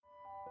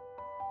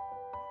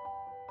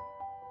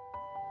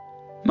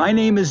My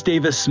name is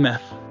Davis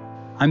Smith.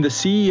 I'm the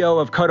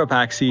CEO of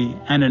Cotopaxi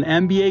and an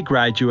MBA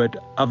graduate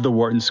of the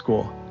Wharton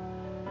School.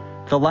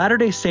 The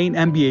Latter-day Saint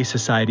MBA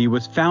Society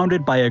was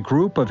founded by a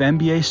group of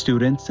MBA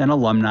students and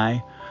alumni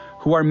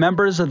who are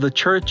members of the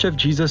Church of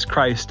Jesus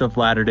Christ of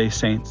Latter-day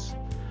Saints,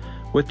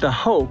 with the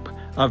hope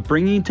of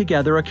bringing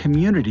together a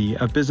community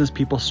of business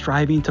people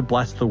striving to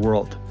bless the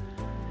world.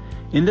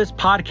 In this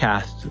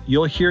podcast,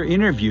 you'll hear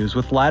interviews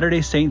with Latter-day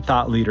Saint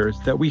thought leaders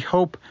that we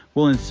hope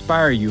will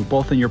inspire you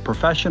both in your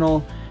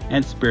professional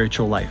and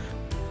spiritual life.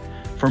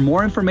 For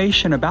more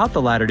information about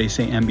the Latter-day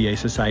Saint MBA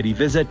Society,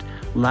 visit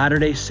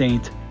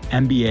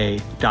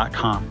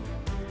latterdaysaintmba.com.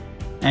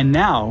 And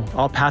now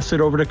I'll pass it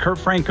over to Kurt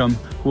Francom,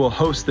 who will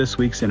host this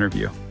week's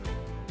interview.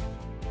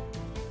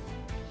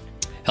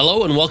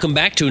 Hello, and welcome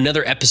back to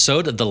another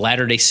episode of the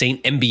Latter-day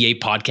Saint MBA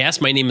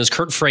podcast. My name is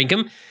Kurt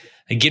Francom,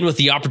 again with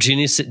the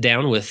opportunity to sit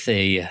down with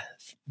a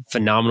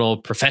phenomenal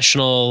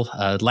professional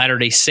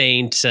Latter-day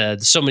Saint.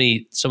 So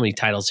many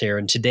titles here.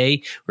 And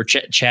today we're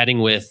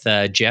chatting with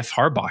Jeff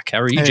Harbach. How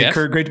are you, Hey, Jeff?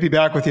 Kurt, great to be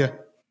back with you.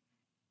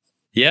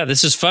 Yeah,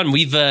 this is fun.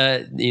 We've,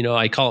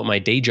 I call it my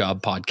day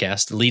job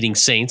podcast. Leading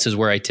Saints is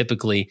where I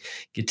typically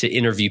get to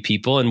interview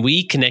people. And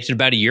we connected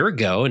about a year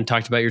ago and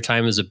talked about your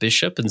time as a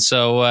bishop. And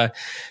so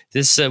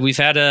we've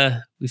had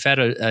a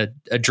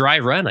dry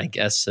run, I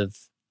guess, of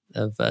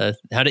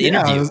how to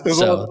interview.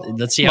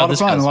 Let's see how this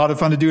goes. A lot of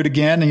fun to do it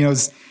again.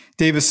 And,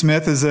 Davis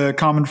Smith is a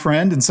common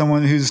friend and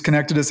someone who's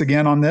connected us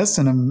again on this.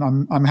 And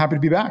I'm happy to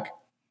be back.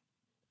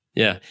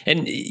 Yeah.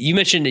 And you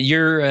mentioned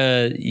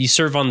you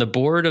serve on the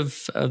board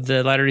of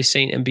the Latter-day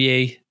Saint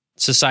MBA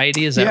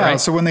Society. Is that right? Yeah.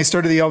 So when they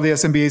started the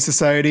LDS MBA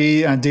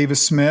Society,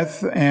 Davis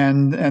Smith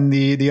and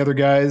the other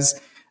guys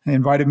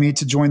invited me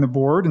to join the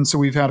board. And so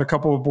we've had a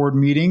couple of board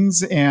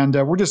meetings, and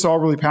we're just all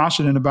really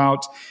passionate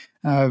about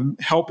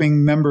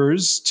helping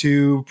members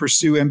to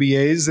pursue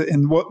MBAs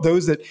and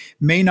those that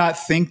may not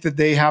think that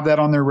they have that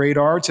on their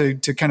radar to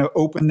kind of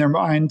open their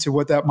mind to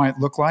what that might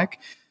look like.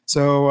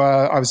 So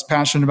I was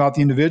passionate about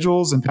the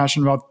individuals and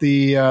passionate about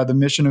the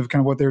mission of kind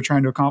of what they were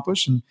trying to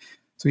accomplish. And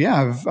so,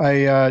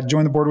 I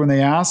joined the board when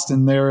they asked,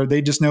 and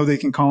they just know they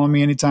can call on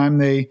me anytime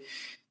they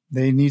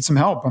need some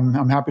help.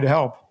 I'm happy to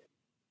help.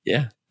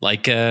 Yeah.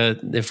 Like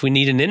if we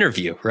need an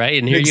interview, right?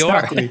 And here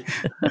Exactly. you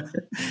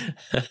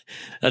are.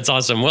 That's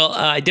awesome. Well,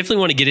 I definitely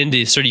want to get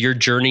into sort of your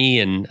journey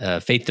and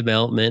faith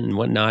development and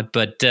whatnot.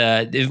 But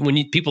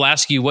when people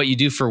ask you what you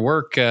do for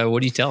work,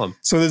 what do you tell them?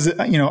 So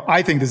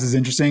I think this is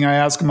interesting. I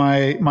asked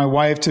my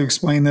wife to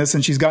explain this,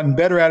 and she's gotten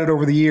better at it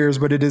over the years,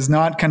 but it is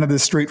not kind of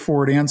this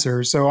straightforward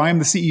answer. So I am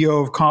the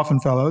CEO of Coffin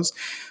Fellows.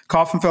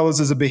 Coffin Fellows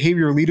is a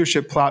behavioral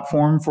leadership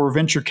platform for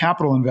venture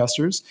capital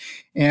investors.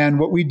 And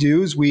what we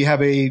do is we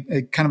have a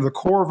kind of the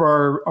core of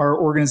our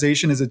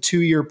organization is a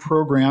 2-year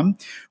program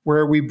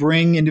where we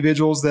bring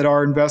individuals that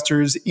are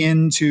investors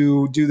in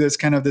to do this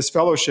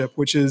fellowship,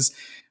 which is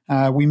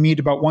we meet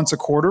about once a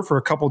quarter for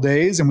a couple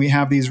days, and we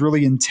have these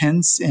really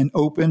intense and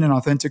open and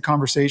authentic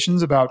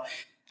conversations about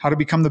how to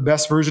become the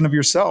best version of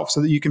yourself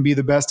so that you can be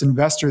the best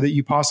investor that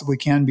you possibly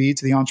can be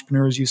to the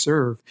entrepreneurs you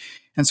serve.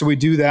 And so we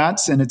do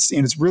that. And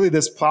it's really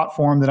this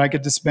platform that I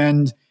get to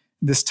spend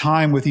this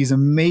time with these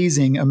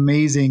amazing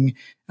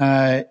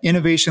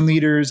innovation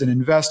leaders and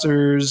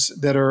investors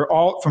that are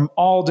all from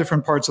all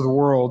different parts of the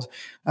world,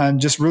 and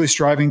just really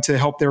striving to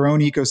help their own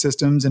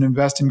ecosystems and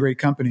invest in great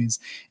companies.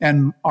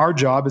 And our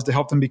job is to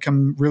help them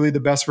become really the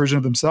best version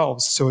of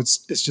themselves. So it's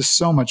just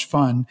so much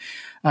fun.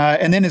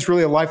 And then it's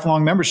really a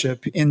lifelong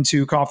membership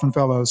into Coffin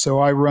Fellows. So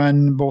I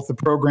run both the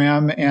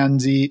program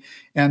and the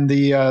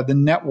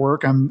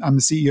network. I'm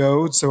the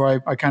CEO, so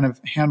I kind of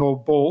handle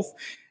both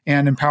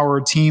and empower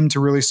a team to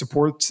really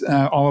support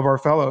all of our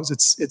fellows.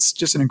 It's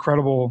just an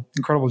incredible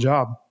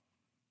job.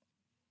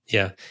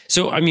 Yeah.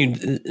 So, I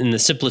mean, in the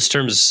simplest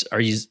terms,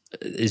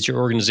 is your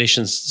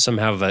organization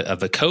somehow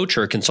of a coach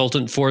or a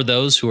consultant for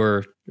those who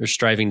are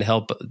striving to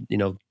help,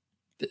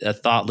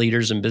 thought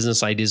leaders and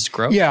business ideas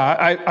grow? Yeah,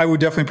 I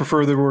would definitely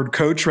prefer the word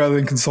coach rather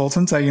than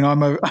consultant.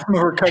 I'm a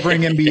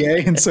recovering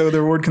MBA, and so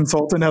the word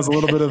consultant has a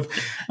little bit of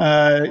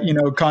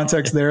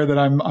context there that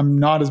I'm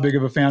not as big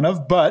of a fan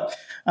of. But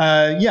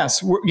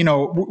yes,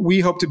 we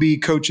hope to be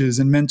coaches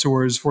and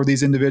mentors for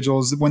these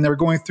individuals when they're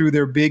going through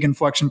their big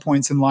inflection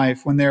points in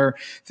life, when they're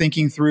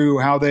thinking through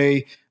how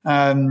they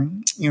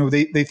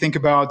think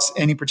about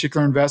any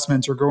particular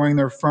investment or growing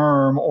their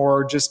firm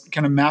or just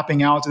kind of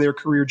mapping out their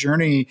career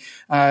journey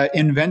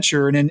in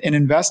venture and in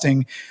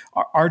investing.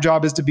 Our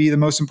job is to be the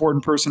most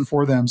important person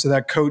for them. So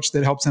that coach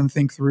that helps them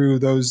think through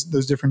those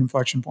different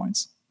inflection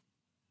points.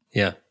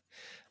 Yeah.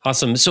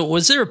 Awesome. So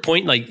was there a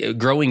point like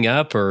growing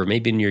up or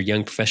maybe in your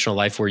young professional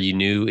life where you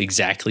knew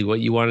exactly what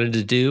you wanted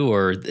to do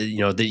or,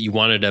 that you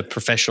wanted a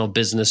professional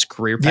business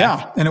career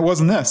path? Yeah. And it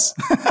wasn't this.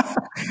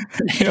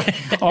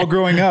 All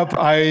growing up,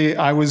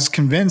 I was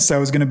convinced I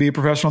was going to be a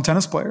professional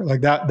tennis player. Like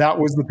that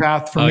was the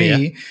path for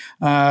me.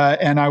 Yeah.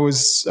 And I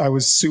was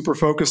super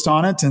focused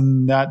on it.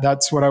 And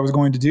that's what I was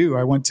going to do.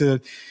 I went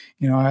to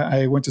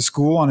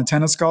school on a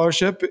tennis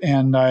scholarship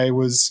and I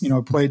was,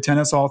 played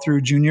tennis all through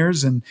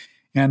juniors and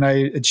and I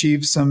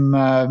achieved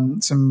some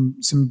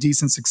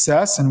decent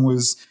success and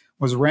was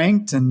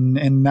ranked,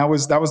 and that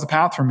was the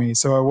path for me.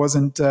 So I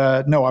wasn't,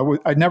 I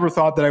never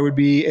thought that I would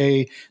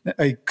be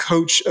a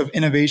coach of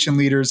innovation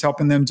leaders,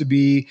 helping them to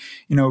be,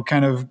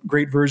 kind of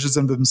great versions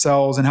of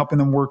themselves and helping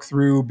them work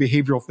through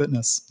behavioral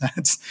fitness.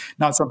 That's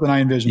not something I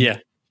envisioned. Yeah.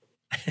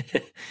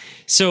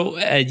 So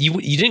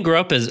you didn't grow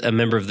up as a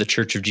member of the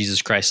Church of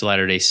Jesus Christ of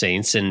Latter-day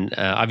Saints, and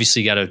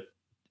obviously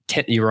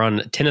you were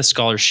on a tennis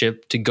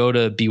scholarship to go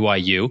to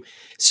BYU.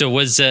 So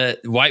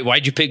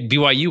why'd you pick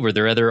BYU? Were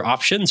there other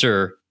options,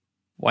 or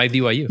why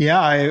BYU? Yeah,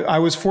 I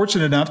was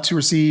fortunate enough to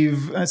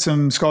receive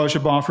some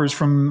scholarship offers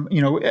from,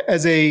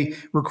 as a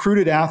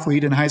recruited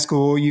athlete in high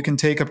school, you can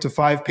take up to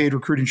 5 paid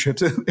recruiting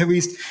trips. At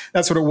least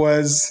that's what it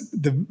was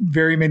the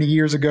very many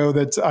years ago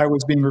that I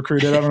was being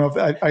recruited. I don't know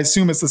if I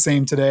assume it's the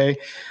same today.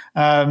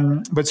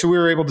 But so we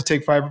were able to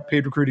take 5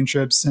 paid recruiting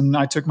trips, and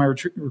I took my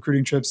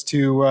recruiting trips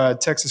to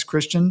Texas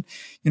Christian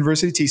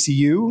University,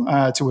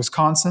 TCU, to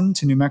Wisconsin,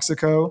 to New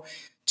Mexico,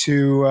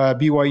 to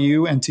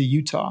BYU, and to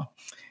Utah.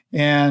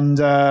 And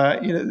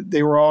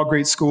they were all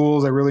great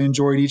schools. I really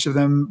enjoyed each of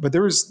them, but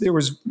there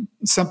was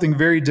something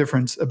very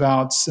different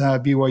about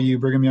BYU,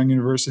 Brigham Young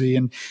University,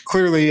 and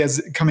clearly,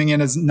 as coming in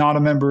as not a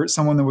member,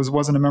 someone that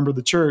wasn't a member of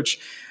the church,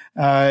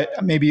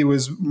 maybe it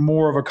was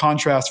more of a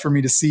contrast for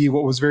me to see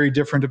what was very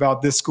different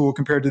about this school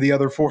compared to the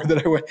other 4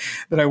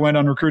 that I went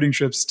on recruiting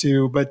trips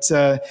to. But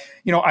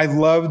I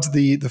loved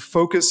the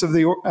focus of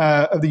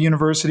the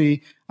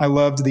university. I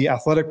loved the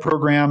athletic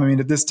program. I mean,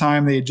 at this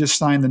time they had just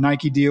signed the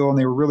Nike deal, and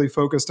they were really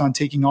focused on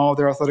taking all of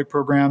their athletic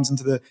programs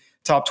into the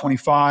top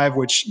 25,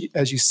 which,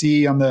 as you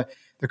see on the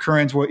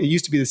current, it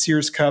used to be the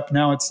Sears Cup.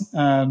 Now it's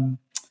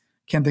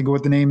can't think of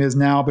what the name is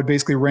now, but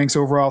basically ranks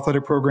overall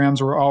athletic programs.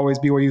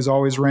 BYU is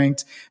always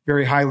ranked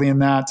very highly in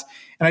that.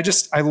 And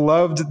I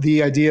loved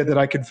the idea that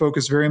I could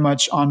focus very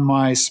much on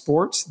my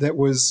sport. That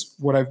was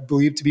what I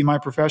believed to be my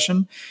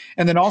profession.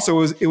 And then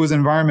also it was an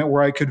environment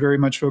where I could very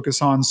much focus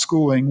on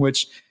schooling,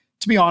 which,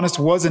 to be honest,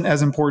 wasn't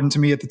as important to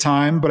me at the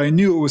time, but I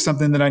knew it was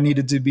something that I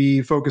needed to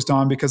be focused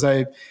on because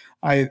I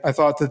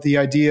thought that the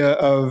idea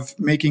of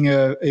making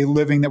a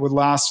living that would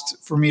last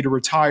for me to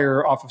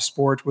retire off of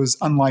sport was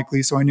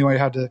unlikely. So I knew I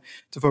had to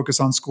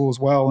focus on school as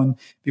well. And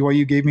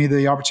BYU gave me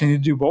the opportunity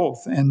to do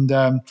both. And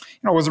I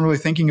wasn't really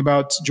thinking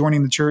about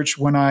joining the church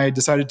when I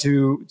decided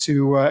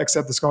to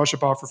accept the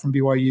scholarship offer from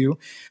BYU.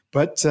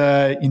 But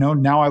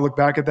now I look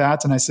back at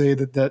that and I say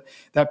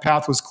that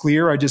path was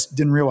clear. I just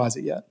didn't realize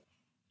it yet.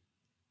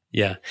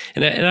 Yeah.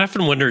 And I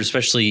often wonder,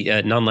 especially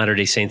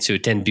non-Latter-day Saints who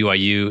attend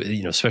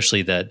BYU,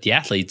 especially the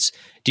athletes,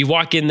 do you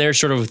walk in there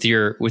sort of with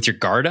your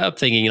guard up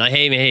thinking like,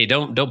 hey,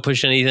 don't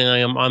push anything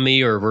on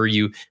me? Or were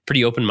you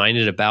pretty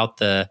open-minded about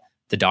the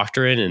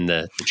doctrine and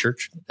the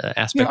church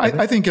aspect?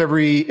 I think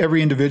every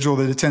individual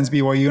that attends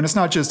BYU, and it's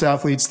not just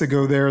athletes that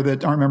go there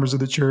that aren't members of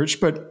the church,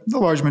 but the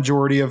large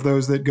majority of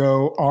those that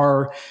go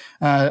are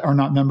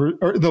not members,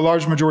 or the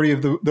large majority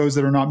of those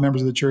that are not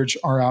members of the church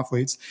are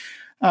athletes.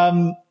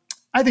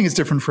 I think it's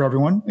different for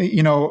everyone.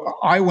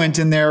 I went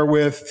in there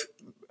with,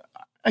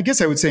 I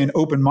guess I would say, an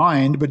open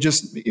mind, but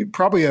just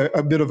probably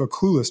a bit of a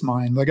clueless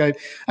mind. Like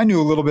I knew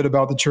a little bit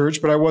about the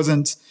church, but I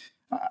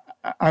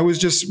was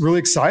just really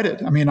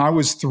excited. I mean, I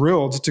was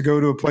thrilled to go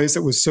to a place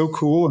that was so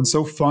cool and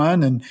so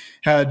fun and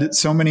had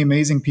so many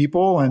amazing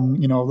people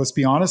and, let's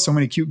be honest, so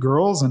many cute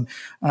girls. And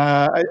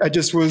I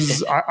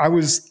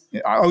was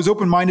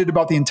open-minded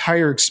about the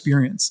entire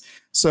experience.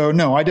 So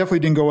no, I definitely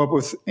didn't go up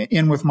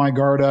with my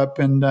guard up.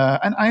 And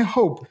I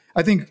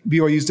think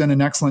BYU's done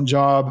an excellent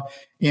job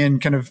in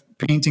kind of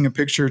painting a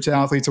picture to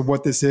athletes of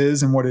what this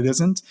is and what it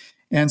isn't.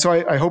 And so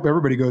I hope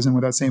everybody goes in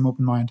with that same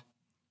open mind.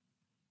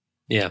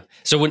 Yeah.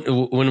 So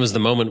when was the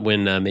moment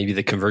when maybe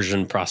the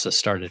conversion process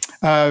started?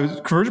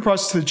 Conversion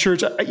process to the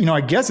church,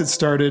 I guess it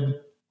started,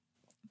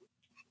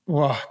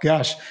 I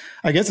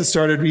guess it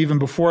started even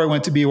before I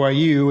went to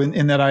BYU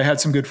in that I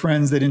had some good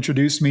friends that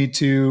introduced me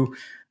to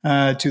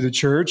the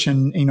church.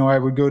 And, I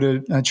would go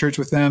to church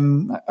with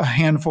them a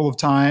handful of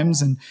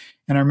times. And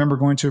I remember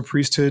going to a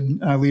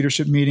priesthood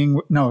leadership meeting.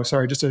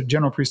 Just a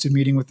general priesthood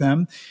meeting with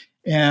them.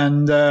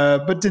 And,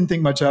 but didn't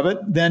think much of it.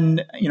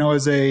 Then,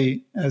 as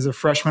a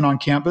freshman on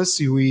campus,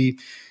 you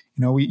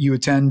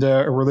attend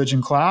a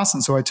religion class.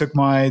 And so I took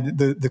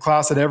the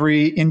class that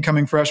every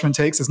incoming freshman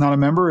takes as not a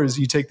member is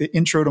you take the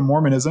Intro to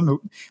Mormonism. It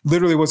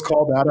literally was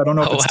called that. I don't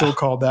know if it's still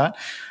called that.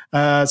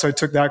 So I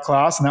took that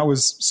class, and that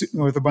was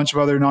with a bunch of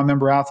other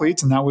non-member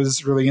athletes. And that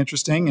was really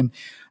interesting. And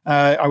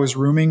I was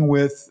rooming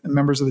with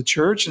members of the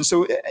church. And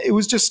so it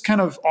was just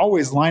kind of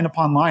always line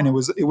upon line. It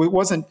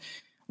wasn't,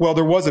 well,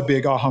 there was a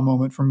big aha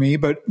moment for me,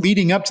 but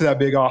leading up to that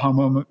big aha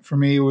moment for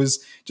me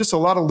was just a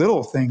lot of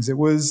little things. It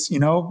was,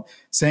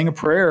 saying a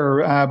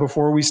prayer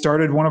before we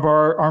started one of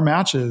our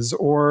matches,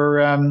 or,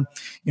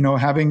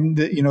 having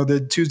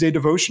the Tuesday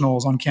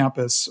devotionals on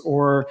campus,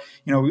 or,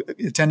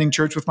 attending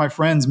church with my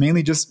friends,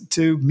 mainly just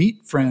to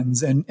meet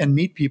friends and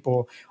meet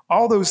people.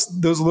 All those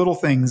little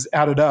things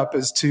added up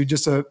as to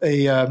just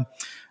a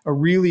a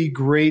really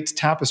great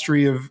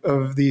tapestry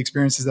of the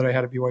experiences that I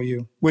had at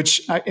BYU,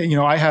 which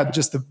I had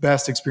just the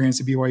best experience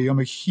at BYU. I'm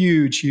a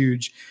huge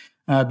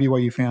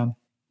BYU fan.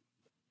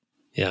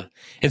 Yeah.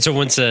 And so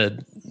once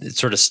it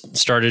sort of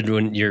started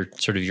when your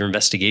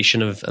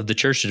investigation of the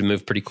church, did it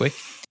move pretty quick?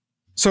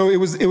 So it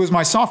was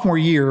my sophomore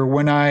year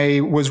when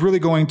I was really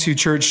going to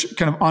church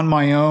kind of on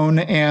my own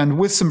and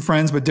with some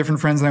friends, but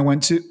different friends than I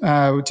went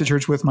to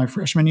church with my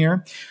freshman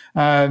year.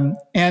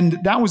 And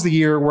that was the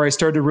year where I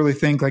started to really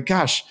think like,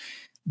 gosh,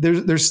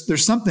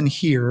 there's something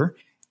here.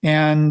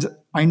 And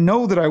I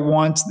know that I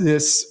want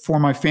this for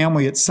my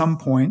family at some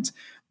point,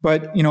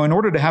 but, in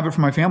order to have it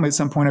for my family at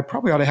some point, I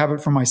probably ought to have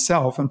it for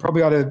myself and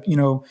probably ought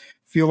to,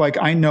 feel like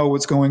I know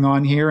what's going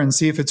on here and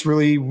see if it's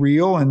really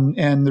real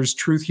and there's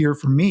truth here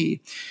for me.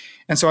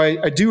 And so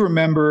I do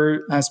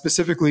remember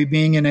specifically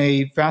being in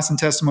a fast and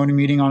testimony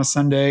meeting on a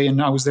Sunday,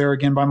 and I was there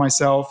again by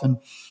myself, and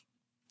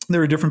there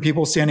were different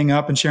people standing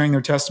up and sharing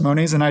their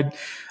testimonies, and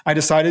I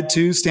decided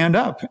to stand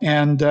up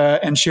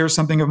and share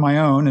something of my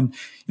own. And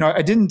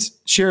I didn't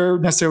share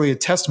necessarily a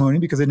testimony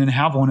because I didn't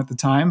have one at the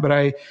time, but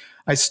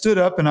I stood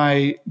up and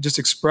I just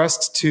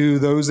expressed to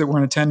those that were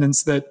in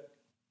attendance that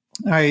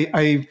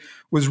I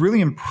was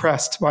really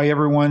impressed by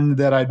everyone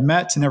that I'd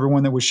met and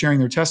everyone that was sharing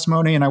their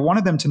testimony. And I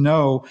wanted them to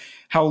know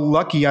how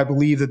lucky I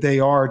believe that they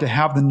are to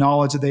have the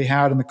knowledge that they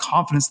had and the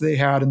confidence that they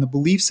had and the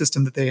belief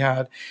system that they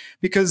had,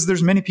 because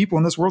there's many people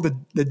in this world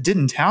that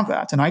didn't have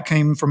that. And I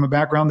came from a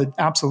background that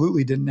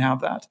absolutely didn't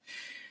have that.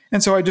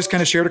 And so I just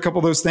kind of shared a couple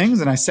of those things,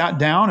 and I sat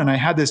down and I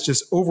had this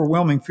just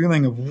overwhelming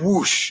feeling of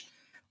whoosh,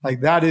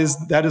 like that is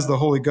the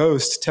Holy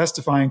Ghost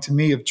testifying to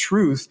me of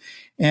truth.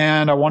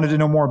 And I wanted to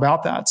know more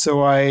about that.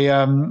 So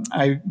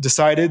I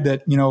decided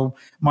that,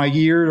 my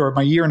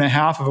year and a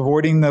half of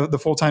avoiding the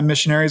full-time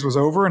missionaries was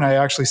over, and I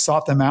actually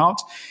sought them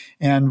out.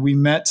 And we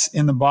met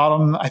in the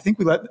bottom, I think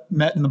we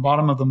met in the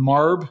bottom of the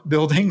Marb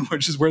building,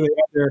 which is where they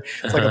had their,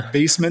 it's like a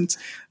basement,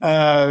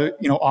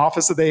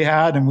 office that they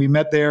had. And we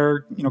met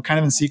there, kind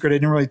of in secret. I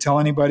didn't really tell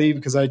anybody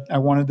because I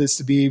wanted this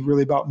to be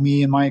really about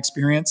me and my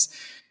experience.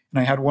 And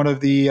I had one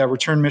of the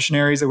return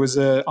missionaries that was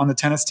on the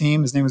tennis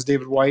team. His name was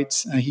David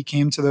White. He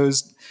came to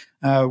those,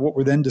 what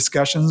were then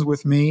discussions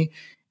with me.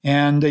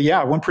 And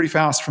it went pretty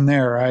fast from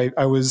there. I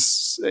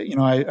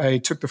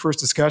took the first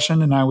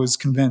discussion and I was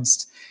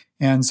convinced.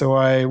 And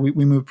so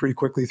we moved pretty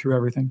quickly through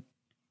everything.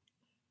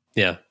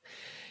 Yeah.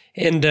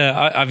 And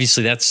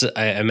obviously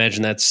I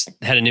imagine that's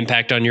had an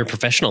impact on your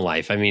professional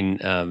life. I mean,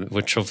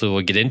 which hopefully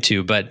we'll get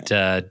into, but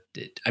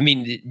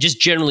just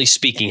generally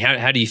speaking,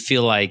 how do you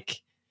feel like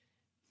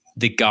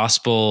the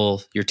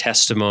gospel, your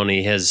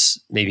testimony has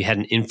maybe had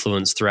an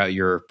influence throughout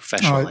your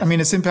professional life?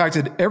 It's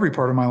impacted every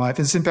part of my life.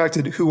 It's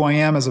impacted who I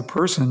am as a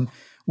person,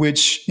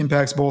 which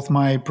impacts both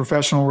my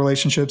professional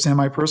relationships and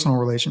my personal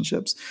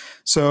relationships.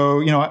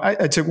 So,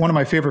 I took one of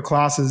my favorite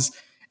classes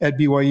at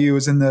BYU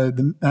was in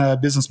the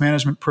business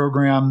management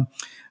program.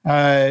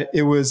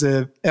 It was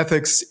a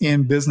ethics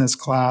in business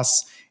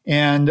class.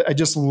 And I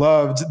just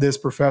loved this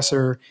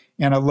professor,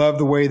 and I loved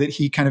the way that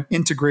he kind of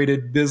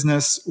integrated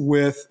business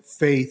with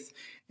faith,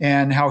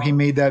 and how he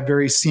made that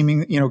very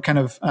seeming, he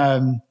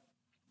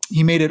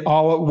made it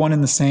all one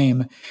and the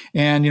same.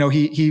 And,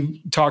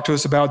 he talked to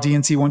us about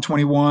D&C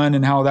 121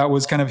 and how that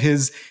was kind of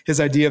his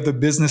idea of the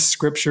business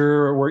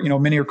scripture where,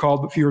 many are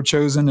called, but few are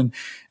chosen.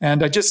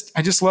 And I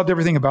just loved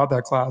everything about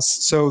that class.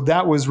 So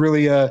that was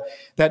really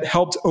that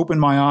helped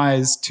open my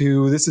eyes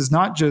to, this is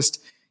not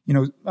just,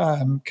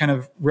 kind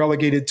of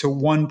relegated to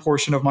one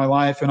portion of my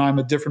life and I'm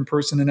a different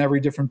person in every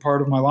different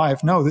part of my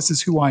life. No, this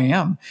is who I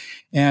am.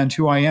 And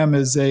who I am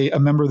is a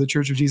member of the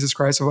Church of Jesus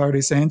Christ of Latter-day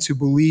Saints who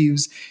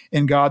believes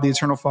in God, the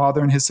eternal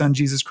Father, and his Son,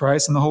 Jesus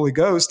Christ, and the Holy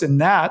Ghost. And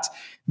that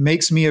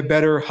makes me a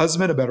better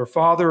husband, a better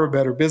father, a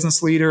better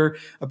business leader,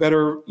 a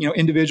better,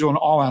 individual in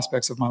all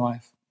aspects of my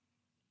life.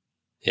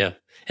 Yeah.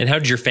 And how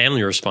did your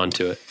family respond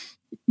to it?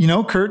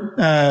 Kurt,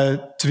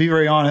 to be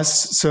very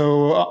honest,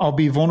 so I'll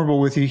be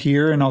vulnerable with you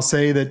here, and I'll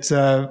say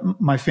that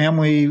my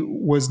family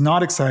was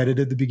not excited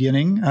at the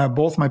beginning.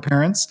 Both my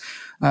parents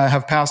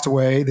have passed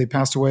away. They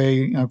passed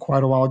away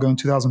quite a while ago in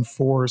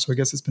 2004, so I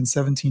guess it's been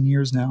 17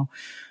 years now.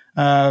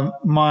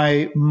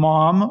 My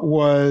mom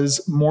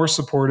was more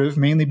supportive,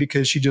 mainly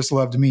because she just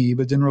loved me,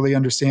 but didn't really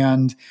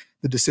understand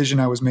the decision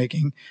I was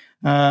making.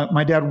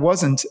 My dad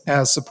wasn't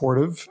as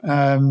supportive.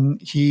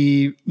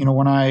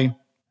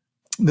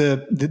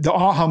 The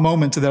aha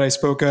moment that I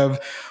spoke of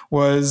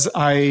was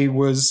I'd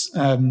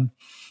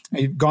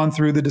gone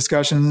through the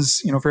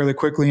discussions, fairly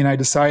quickly, and I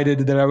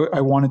decided that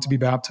I wanted to be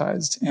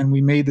baptized. And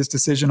we made this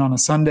decision on a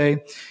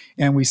Sunday,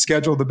 and we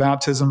scheduled the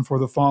baptism for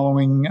the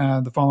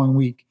following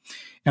week.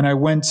 And I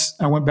went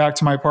back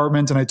to my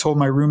apartment and I told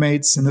my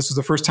roommates, and this was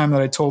the first time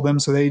that I told them,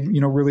 so they,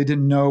 really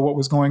didn't know what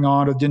was going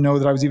on or didn't know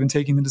that I was even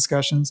taking the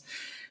discussions.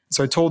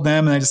 So I told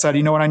them, and I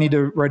decided, what, I need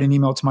to write an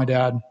email to my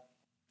dad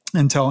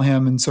and tell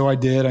him. And so I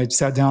did. I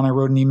sat down, I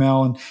wrote an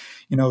email, and,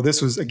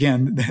 this is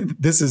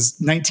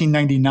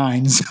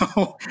 1999.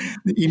 So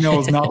the email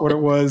is not what it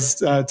was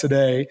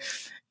today.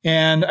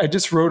 And I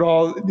just wrote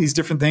all these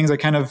different things. I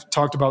kind of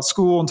talked about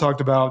school and talked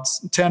about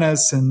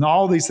tennis and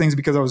all these things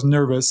because I was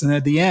nervous. And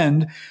at the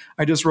end,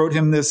 I just wrote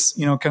him this,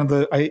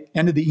 I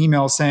ended the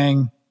email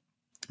saying,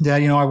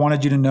 Dad, I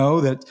wanted you to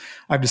know that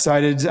I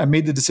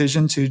made the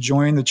decision to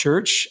join the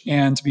church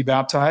and to be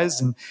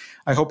baptized. And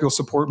I hope you'll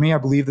support me. I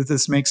believe that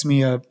this makes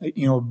me a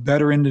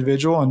better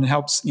individual and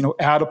helps,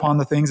 add upon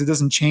the things. It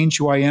doesn't change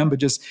who I am, but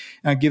just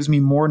gives me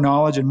more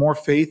knowledge and more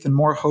faith and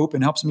more hope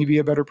and helps me be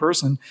a better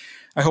person.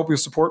 I hope you'll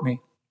support me.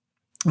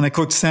 And I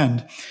clicked send,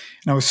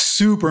 and I was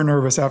super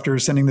nervous after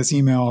sending this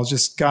email. I was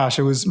just,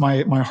 it was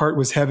my heart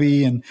was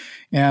heavy, and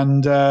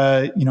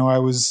I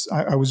was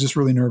just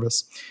really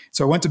nervous.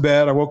 So I went to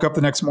bed. I woke up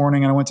the next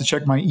morning and I went to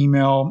check my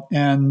email,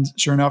 and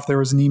sure enough, there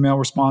was an email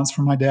response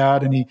from my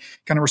dad, and he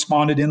kind of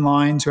responded in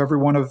line to every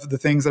one of the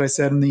things that I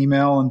said in the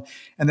email,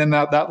 and then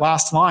that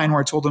last line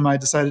where I told him I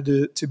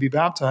decided to be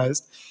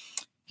baptized.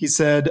 He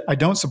said, "I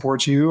don't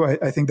support you.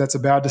 I think that's a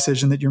bad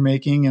decision that you're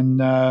making,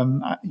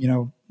 and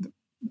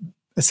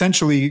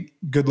essentially,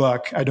 good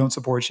luck. I don't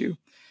support you."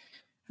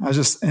 I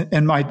just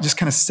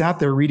kind of sat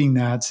there reading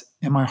that,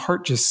 and my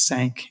heart just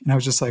sank. And I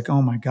was just like,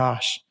 oh my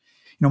gosh.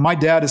 My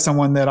dad is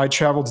someone that I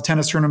traveled to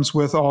tennis tournaments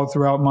with all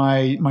throughout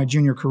my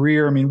junior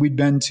career. I mean, we'd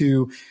been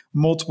to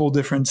multiple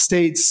different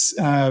states,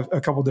 a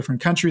couple different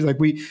countries. Like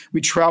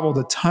we traveled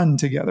a ton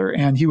together,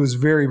 and he was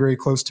very, very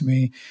close to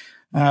me,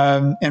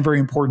 and very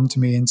important to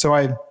me. And so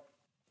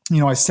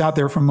I sat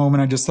there for a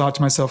moment. I just thought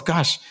to myself,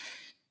 gosh,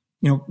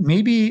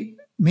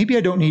 maybe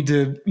I don't need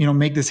to,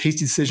 make this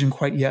hasty decision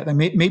quite yet.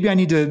 Maybe I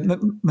need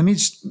to,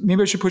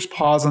 maybe I should push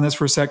pause on this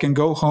for a second,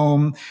 go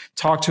home,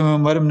 talk to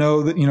him, let him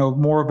know that,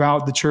 more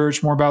about the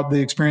church, more about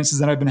the experiences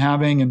that I've been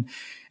having.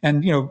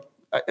 And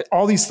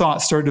all these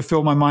thoughts started to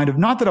fill my mind of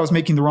not that I was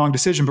making the wrong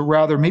decision, but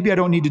rather maybe I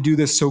don't need to do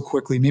this so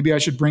quickly. Maybe I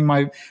should bring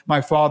my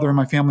father and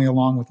my family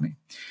along with me.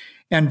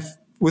 And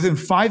within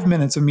 5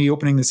 minutes of me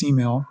opening this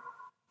email,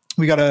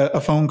 we got a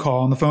phone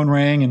call, and the phone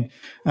rang, and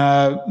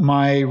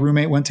my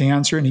roommate went to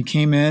answer, and he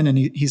came in and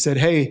he said,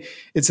 "Hey,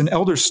 it's an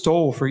Elder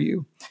Stoll for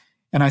you."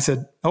 And I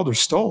said, "Elder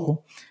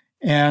Stoll?"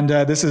 And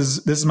this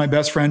is my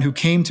best friend who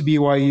came to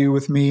BYU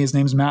with me. His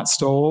name's Matt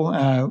Stoll.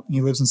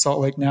 He lives in Salt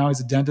Lake now. He's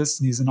a dentist,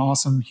 and he's an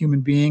awesome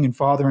human being and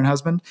father and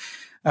husband.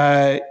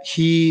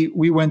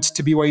 We went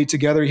to BYU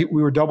together.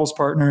 We were doubles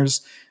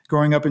partners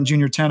growing up in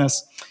junior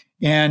tennis,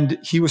 and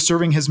he was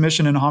serving his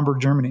mission in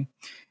Hamburg, Germany.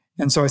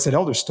 And so I said,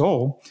 "Elder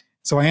Stoll."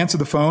 So I answered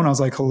the phone. I was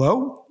like,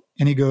 "Hello?"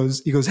 And he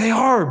goes, "Hey,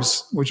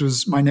 Harbs," which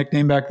was my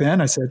nickname back then.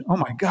 I said, "Oh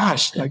my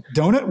gosh," like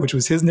Donut, which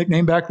was his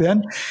nickname back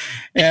then.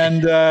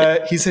 And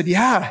he said,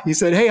 "Yeah." He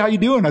said, "Hey, how you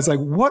doing?" I was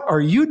like, "What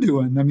are you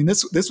doing?" I mean,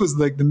 this was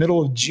like the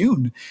middle of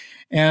June.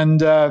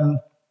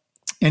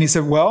 And he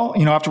said, "Well,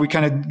 after we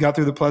kind of got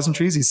through the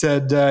pleasantries, he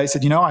said,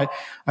 I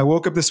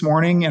woke up this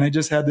morning and I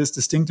just had this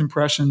distinct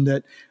impression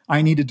that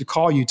I needed to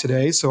call you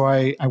today. So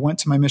I went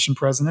to my mission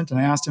president and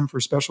I asked him for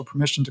special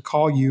permission to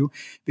call you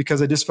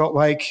because I just felt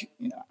like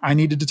I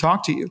needed to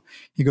talk to you."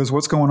 He goes,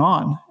 "What's going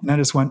on?" And I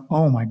just went,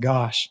 "Oh my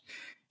gosh."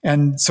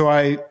 And so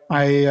I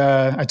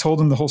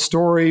told him the whole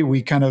story.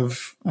 We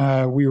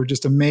we were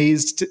just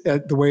amazed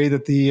at the way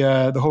that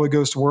the Holy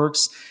Ghost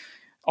works,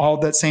 all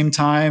at that same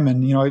time.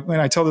 And, when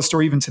I tell the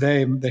story even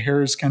today, the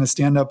hairs kind of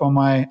stand up on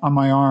my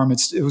arm.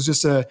 It was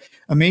just a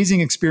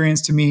amazing experience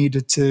to me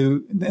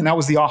and that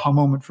was the aha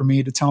moment for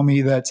me, to tell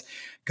me that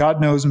God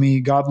knows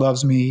me, God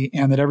loves me,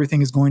 and that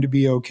everything is going to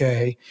be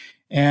okay.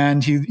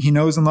 And he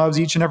knows and loves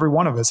each and every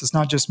one of us. It's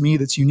not just me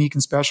that's unique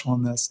and special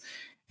in this.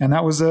 And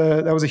that was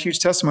a huge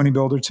testimony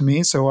builder to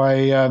me. So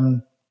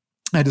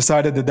I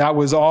decided that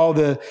was all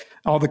the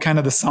kind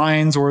of the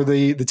signs or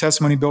the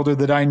testimony builder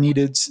that I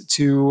needed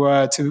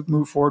to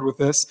move forward with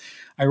this.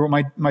 I wrote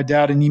my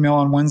dad an email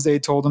on Wednesday,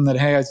 told him that,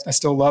 hey, I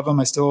still love him.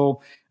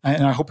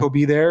 And I hope he'll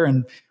be there.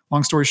 And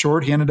long story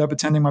short, he ended up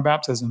attending my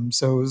baptism.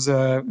 So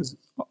it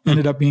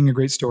ended up being a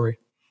great story.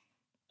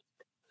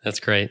 That's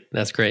great.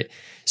 That's great.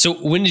 So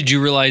when did you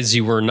realize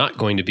you were not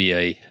going to be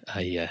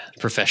a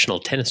professional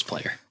tennis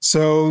player?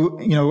 So,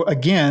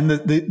 again,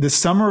 the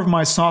summer of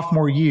my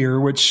sophomore year,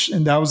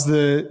 that was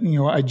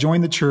I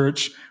joined the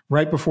church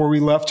right before we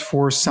left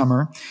for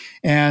summer.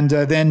 And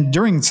then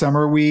during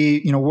summer,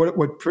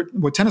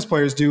 what tennis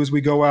players do is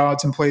we go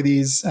out and play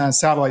these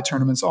satellite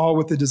tournaments, all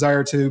with the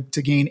desire to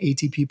gain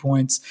ATP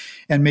points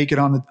and make it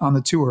on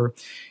the tour.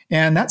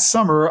 And that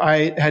summer,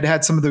 I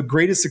had some of the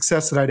greatest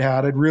success that I'd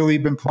had. I'd really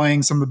been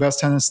playing some of the best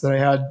tennis that I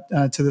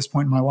had to this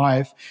point in my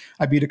life.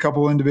 I beat a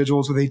couple of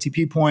individuals with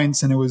ATP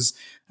points, and I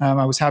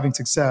was having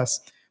success.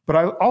 But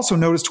I also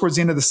noticed towards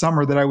the end of the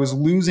summer that I was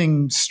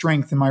losing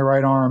strength in my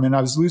right arm, and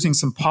I was losing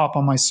some pop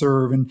on my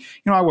serve. And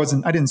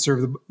I didn't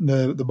serve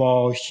the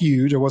ball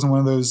huge. I wasn't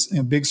one of those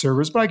big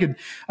servers, but I could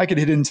hit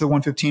it into the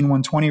 115,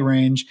 120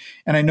 range.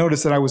 And I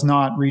noticed that I was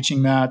not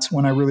reaching that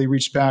when I really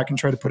reached back and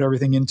tried to put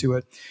everything into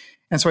it.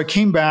 And so I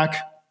came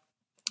back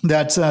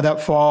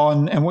that fall,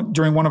 and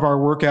during one of our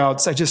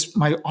workouts,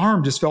 my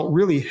arm just felt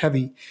really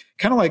heavy.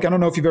 Kind of like, I don't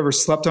know if you've ever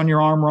slept on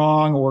your arm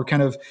wrong or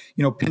kind of,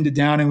 pinned it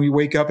down and we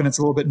wake up and it's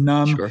a little bit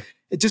numb. Sure.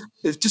 It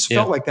just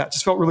felt like that. It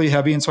just felt really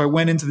heavy. And so I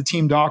went into the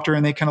team doctor,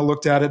 and they kind of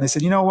looked at it and they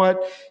said, you know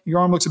what, your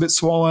arm looks a bit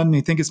swollen. And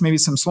you think it's maybe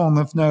some swollen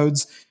lymph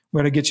nodes. We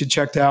got to get you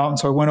checked out. And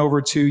so I went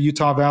over to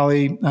Utah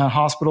Valley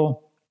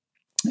Hospital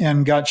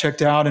and got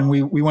checked out. And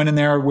we went in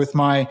there with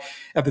my,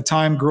 at the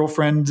time,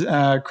 girlfriend,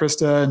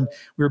 Krista, and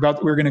we were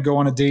going to go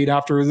on a date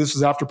after. This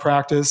was after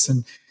practice.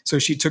 And so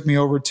she took me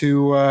over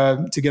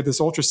to get this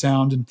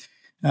ultrasound.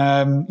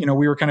 And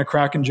we were kind of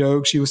cracking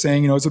jokes. She was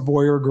saying, it's a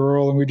boy or a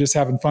girl, and we were just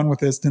having fun with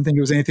this. Didn't think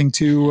it was anything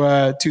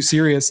too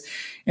serious.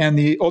 And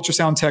the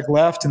ultrasound tech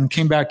left and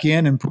came back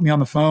in and put me on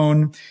the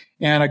phone.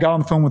 And I got on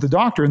the phone with the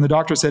doctor, and the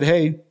doctor said,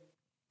 hey,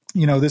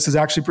 this is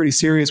actually pretty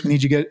serious. We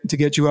need to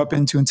get you up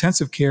into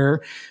intensive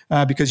care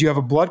because you have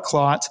a blood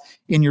clot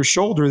in your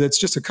shoulder that's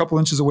just a couple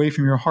inches away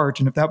from your heart.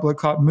 And if that blood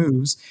clot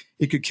moves,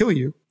 it could kill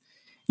you.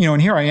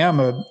 And here I am,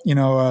 a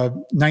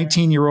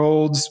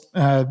 19-year-old,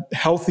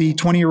 healthy,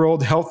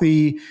 20-year-old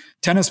healthy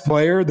tennis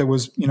player that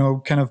was,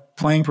 kind of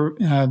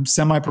playing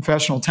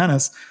semi-professional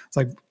tennis. It's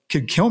like,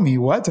 could kill me.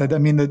 What? I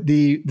mean,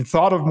 the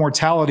thought of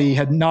mortality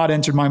had not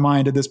entered my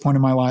mind at this point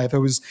in my life. I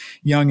was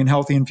young and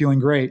healthy and feeling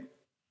great.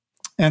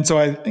 And so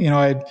I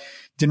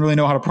didn't really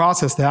know how to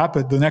process that.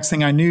 But the next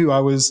thing I knew,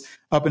 I was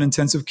up in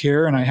intensive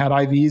care and I had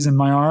IVs in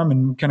my arm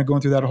and kind of going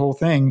through that whole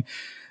thing.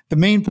 The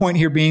main point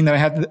here being that I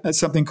had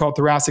something called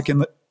thoracic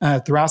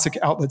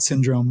outlet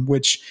syndrome,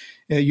 which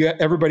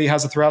everybody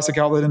has a thoracic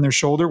outlet in their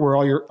shoulder where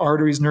all your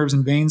arteries, nerves,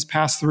 and veins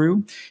pass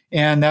through.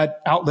 And that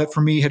outlet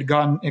for me had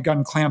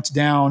gotten clamped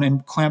down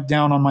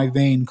on my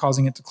vein,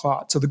 causing it to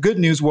clot. So the good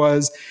news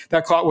was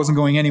that clot wasn't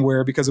going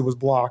anywhere because it was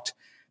blocked.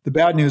 The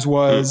bad news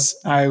was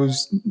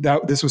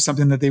this was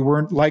something that they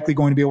weren't likely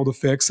going to be able to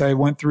fix. I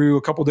went through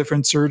a couple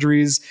different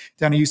surgeries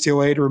down at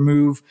UCLA to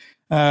remove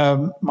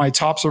my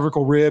top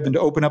cervical rib and to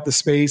open up the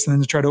space and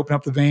then to try to open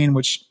up the vein,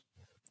 which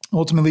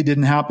ultimately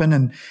didn't happen.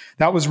 And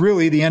that was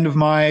really the end of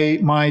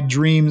my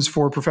dreams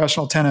for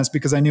professional tennis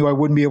because I knew I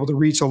wouldn't be able to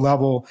reach a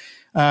level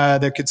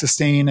that could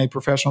sustain a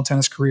professional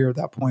tennis career at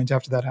that point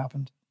after that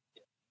happened.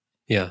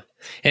 Yeah.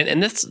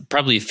 And that's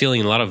probably a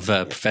feeling a lot of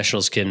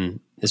professionals can,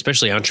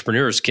 especially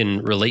entrepreneurs,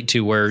 can relate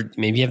to, where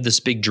maybe you have this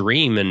big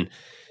dream and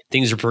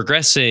things are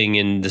progressing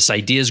and this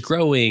idea is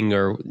growing,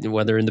 or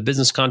whether in the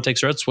business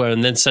context or elsewhere,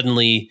 and then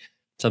suddenly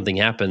something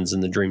happens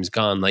and the dream's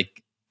gone.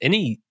 Like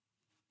anything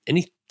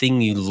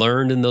you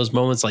learned in those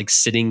moments, like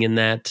sitting in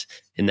that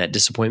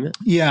disappointment?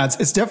 Yeah,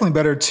 it's definitely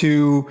better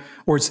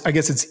I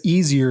guess it's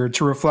easier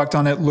to reflect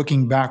on it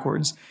looking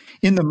backwards.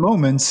 In the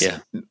moments,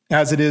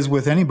 as it is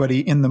with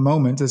anybody in the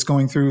moment that's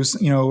going through,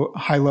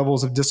 high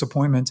levels of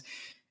disappointment,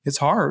 it's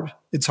hard.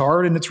 It's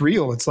hard and it's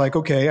real. It's like,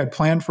 okay, I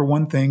planned for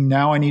one thing.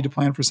 Now I need to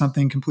plan for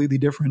something completely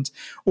different,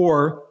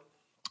 or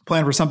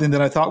plan for something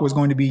that I thought was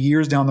going to be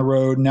years down the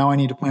road. Now I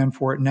need to plan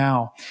for it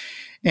now.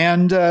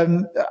 And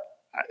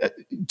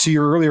to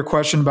your earlier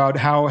question about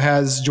how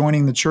has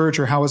joining the church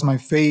or how has my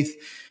faith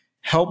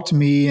helped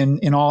me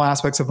in all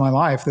aspects of my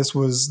life, this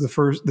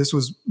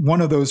was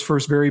one of those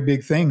first very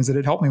big things that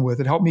it helped me with.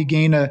 It helped me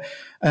gain an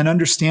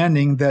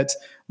understanding that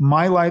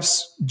my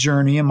life's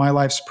journey and my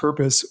life's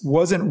purpose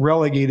wasn't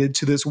relegated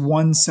to this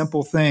one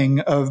simple thing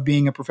of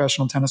being a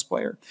professional tennis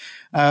player.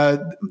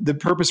 The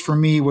purpose for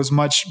me was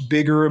much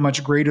bigger and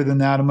much greater than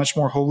that and much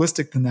more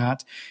holistic than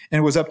that. And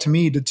it was up to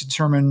me to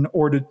determine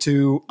or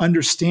to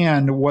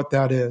understand what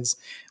that is,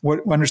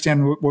 what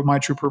my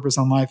true purpose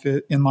in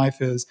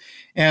life is.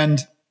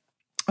 And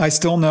I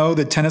still know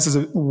that tennis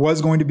was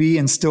going to be,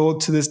 and still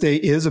to this day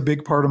is, a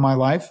big part of my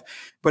life,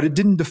 but it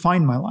didn't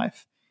define my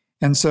life.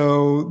 And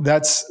so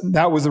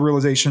that was the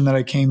realization that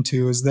I came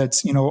to, is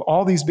that,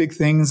 all these big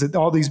things,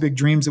 all these big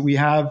dreams that we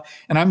have,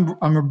 and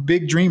I'm a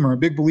big dreamer, a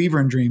big believer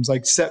in dreams,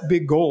 like set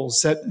big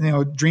goals,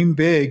 dream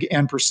big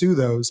and pursue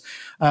those.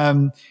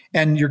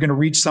 And you're going to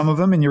reach some of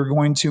them and you're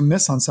going to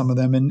miss on some of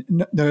them.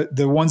 And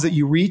the ones that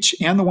you reach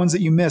and the ones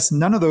that you miss,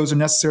 none of those are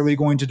necessarily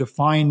going to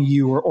define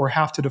you or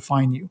have to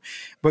define you,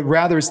 but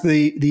rather it's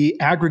the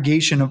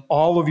aggregation of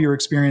all of your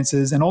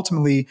experiences and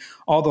ultimately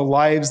all the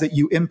lives that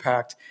you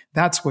impact.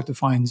 That's what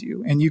defines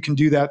you. And you can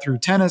do that through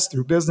tennis,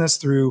 through business,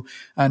 through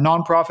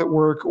nonprofit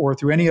work, or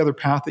through any other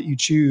path that you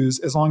choose,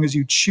 as long as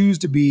you choose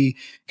to be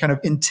kind of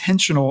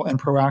intentional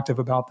and proactive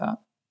about that.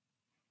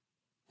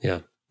 Yeah,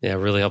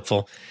 really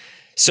helpful.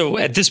 So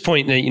at this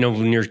point,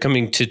 when you're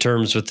coming to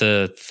terms with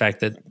the fact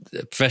that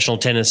professional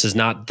tennis is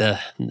not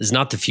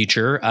the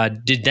future,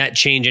 did that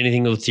change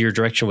anything with your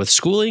direction with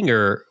schooling,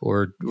 or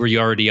were you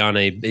already on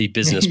a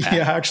business path?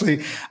 Yeah,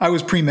 actually, I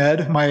was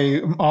pre-med.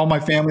 All my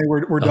family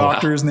were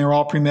doctors, and they were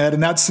all pre-med.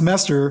 And that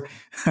semester,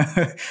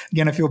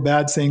 again, I feel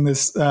bad saying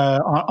this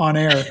on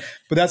air,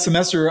 but that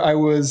semester I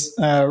was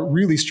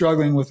really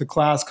struggling with a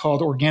class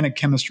called organic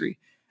chemistry.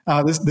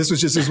 This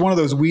was one of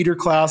those weeder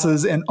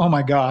classes, and oh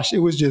my gosh, it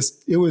was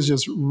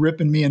just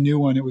ripping me a new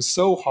one. It was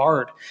so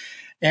hard.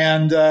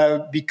 And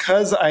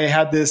because I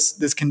had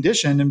this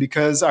condition, and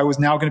because I was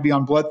now going to be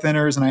on blood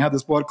thinners and I had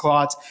this blood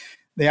clot,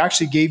 they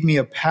actually gave me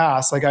a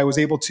pass. Like I was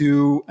able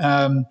to,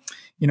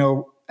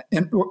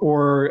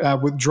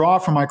 withdraw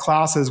from my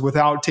classes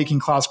without taking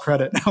class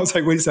credit. I was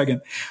like, wait a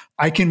second,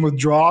 I can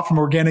withdraw from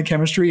organic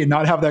chemistry and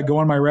not have that go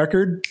on my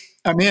record?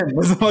 I'm in.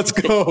 Let's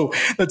go.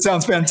 That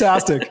sounds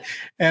fantastic.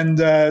 And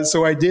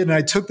so I did, and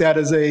I took that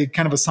as a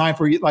kind of a sign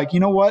for, like, you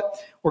know what?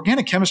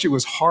 Organic chemistry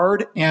was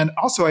hard. And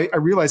also I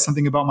realized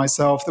something about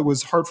myself that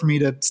was hard for me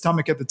to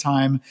stomach at the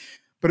time,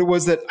 but it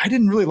was that I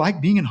didn't really like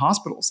being in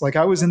hospitals. Like,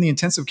 I was in the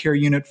intensive care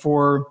unit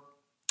for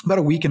about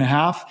a week and a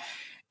half.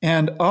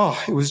 And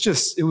it was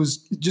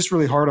just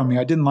really hard on me.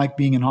 I didn't like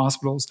being in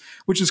hospitals,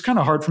 which is kind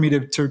of hard for me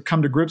to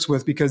come to grips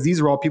with, because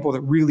these are all people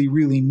that really,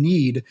 really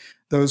need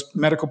those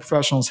medical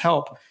professionals'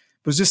 help.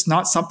 It was just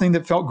not something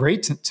that felt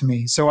great to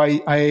me. So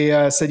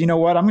I said, you know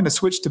what, I'm going to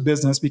switch to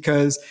business,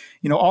 because,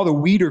 all the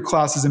weeder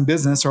classes in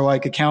business are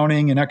like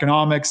accounting and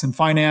economics and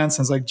finance.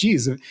 And I was like,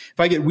 geez, if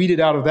I get weeded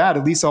out of that,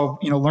 at least I'll,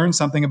 learn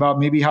something about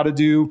maybe how to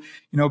do,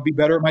 be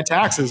better at my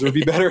taxes, or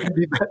be better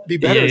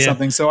at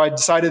something. So I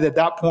decided at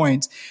that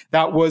point,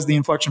 that was the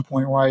inflection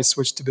point where I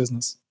switched to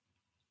business.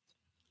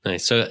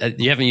 Nice. So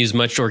you haven't used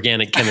much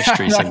organic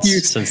chemistry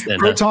since then.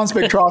 Proton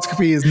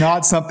spectroscopy is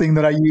not something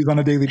that I use on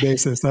a daily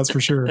basis. That's for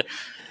sure.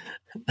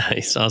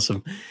 Nice.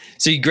 Awesome.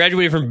 So you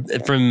graduated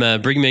from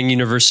Brigham Young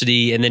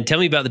University, and then tell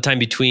me about the time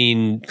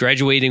between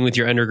graduating with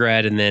your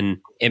undergrad and then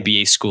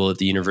MBA school at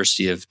the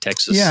University of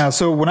Texas. Yeah.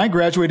 So when I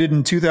graduated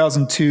in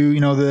 2002,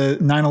 the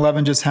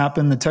 9/11 just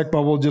happened, the tech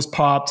bubble just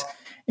popped,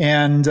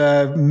 and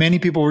many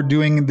people were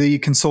doing the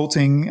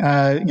consulting,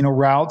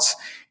 routes.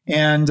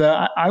 And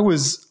I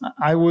was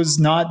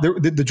not,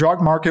 the job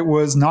market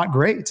was not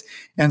great.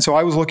 And so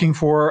I was looking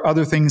for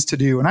other things to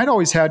do. And I'd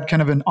always had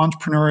kind of an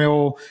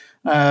entrepreneurial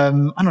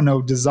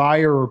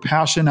desire or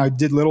passion. I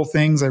did little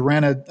things. I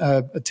ran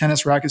a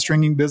tennis racket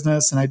stringing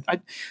business, and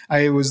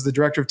I was the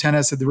director of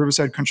tennis at the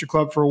Riverside Country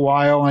Club for a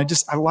while. And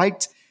I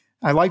liked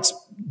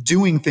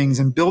doing things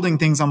and building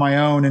things on my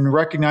own, and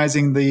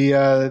recognizing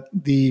all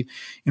the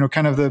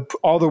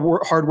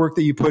hard work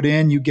that you put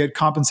in, you get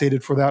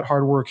compensated for that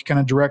hard work kind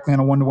of directly on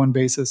a one-to-one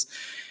basis.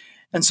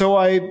 And so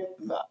I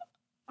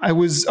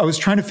was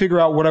trying to figure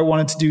out what I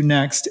wanted to do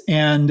next.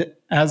 And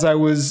as I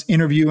was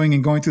interviewing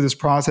and going through this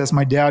process,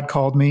 my dad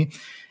called me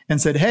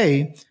and said,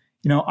 hey,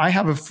 I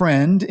have a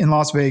friend in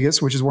Las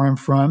Vegas, which is where I'm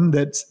from,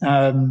 that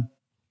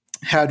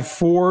had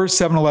 4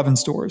 7-Eleven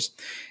stores.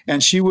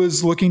 And she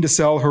was looking to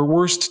sell her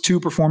worst 2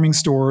 performing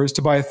stores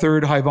to buy a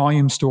 3rd high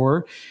volume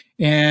store.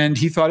 And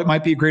he thought it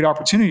might be a great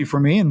opportunity for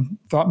me, and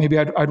thought maybe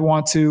I'd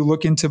want to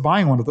look into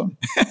buying one of them.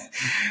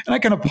 And I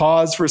kind of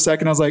paused for a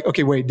second. I was like,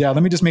 okay, wait, Dad,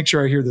 let me just make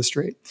sure I hear this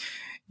straight.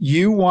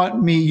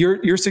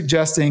 You're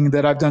suggesting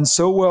that I've done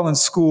so well in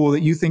school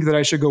that you think that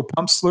I should go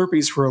pump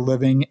Slurpees for a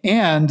living,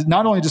 and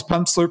not only just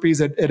pump Slurpees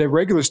at a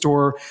regular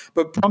store,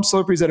 but pump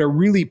Slurpees at a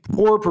really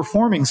poor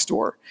performing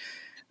store.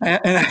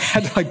 And I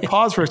had to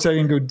pause for a second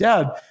and go,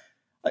 Dad,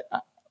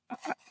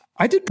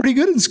 I did pretty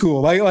good in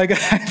school. I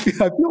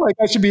feel like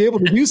I should be able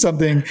to do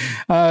something,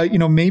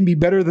 maybe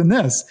better than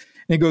this.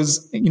 And he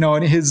goes,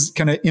 in his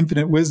kind of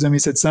infinite wisdom, he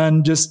said,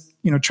 son, just,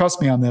 trust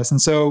me on this.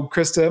 And so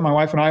Krista, my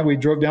wife, and I, we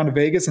drove down to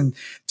Vegas and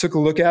took a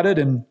look at it.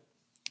 And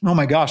oh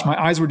my gosh, my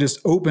eyes were just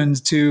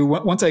opened to,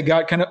 once I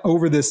got kind of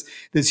over this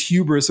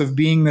hubris of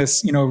being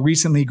this,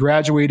 recently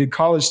graduated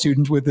college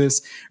student with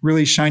this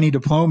really shiny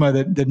diploma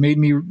that made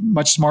me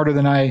much smarter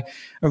than at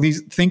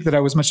least think that I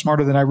was much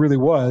smarter than I really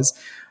was.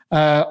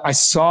 I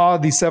saw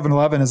the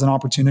 7-Eleven as an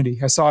opportunity.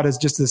 I saw it as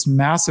just this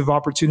massive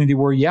opportunity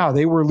where,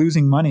 they were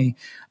losing money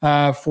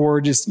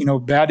for just,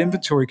 bad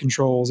inventory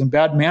controls and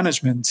bad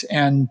management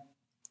and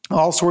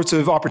all sorts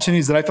of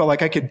opportunities that I felt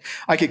like I could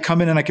come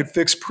in and I could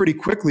fix pretty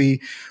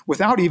quickly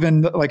without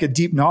even like a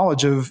deep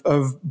knowledge of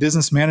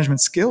business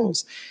management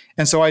skills.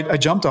 And so I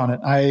jumped on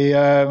it.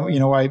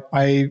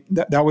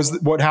 That was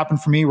what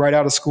happened for me right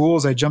out of school.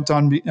 Is I jumped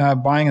on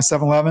buying a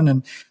 7-Eleven,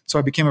 and so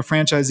I became a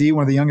franchisee,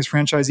 one of the youngest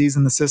franchisees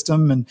in the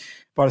system, and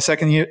bought a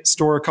second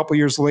store a couple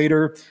years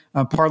later.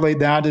 Parlayed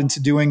that into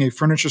doing a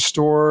furniture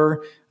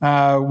store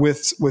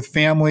with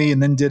family,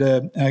 and then did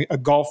a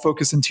golf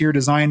focused interior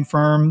design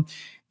firm.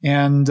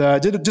 And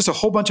did just a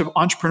whole bunch of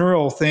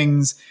entrepreneurial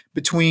things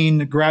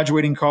between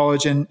graduating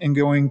college and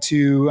going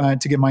to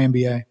get my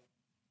MBA.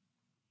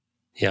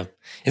 Yeah.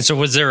 And so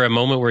was there a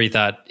moment where you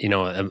thought, an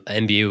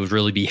MBA would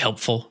really be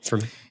helpful for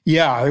me?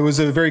 Yeah, it was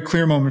a very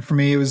clear moment for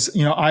me. It was,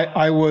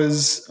 I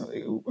was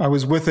the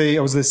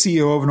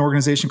CEO of an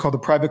organization called the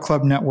Private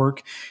Club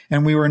Network,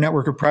 and we were a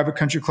network of private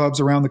country clubs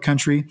around the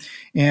country.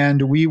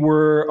 And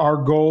our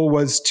goal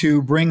was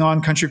to bring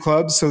on country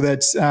clubs so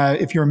that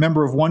if you're a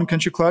member of one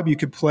country club, you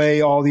could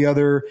play all the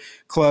other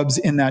clubs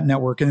in that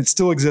network. And it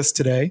still exists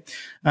today.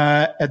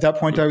 At that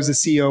point, I was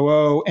the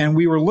COO, and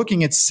we were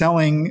looking at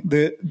selling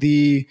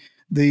the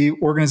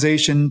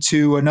organization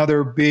to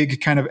another big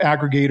kind of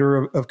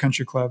aggregator of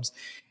country clubs.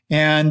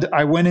 And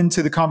I went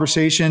into the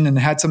conversation and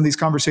had some of these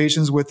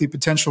conversations with the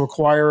potential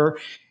acquirer,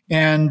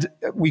 and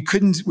we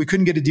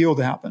couldn't get a deal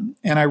to happen.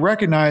 And I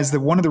recognized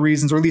that one of the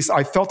reasons, or at least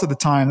I felt at the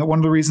time, that one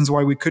of the reasons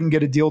why we couldn't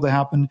get a deal to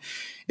happen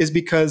is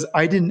because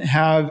I didn't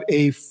have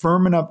a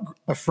firm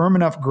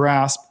enough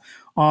grasp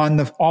on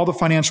all the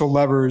financial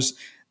levers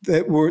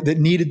that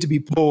needed to be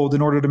pulled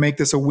in order to make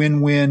this a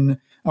win-win,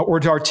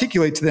 or to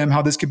articulate to them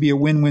how this could be a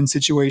win-win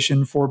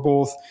situation for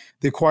both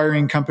the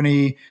acquiring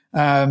company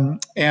and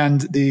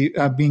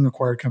the being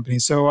acquired company.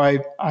 So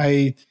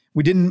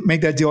we didn't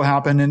make that deal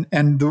happen.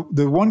 And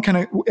the one kind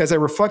of, as I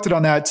reflected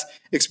on that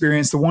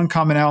experience, the one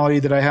commonality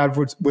that I had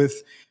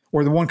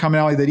or the one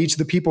commonality that each of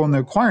the people in the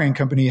acquiring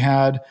company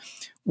had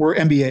were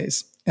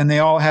MBAs. And they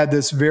all had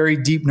this very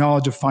deep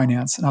knowledge of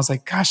finance. And I was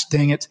like, gosh,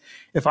 dang it.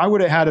 If I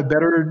would have had a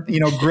better,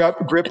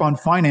 grip on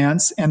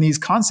finance and these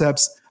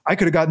concepts, I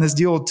could have gotten this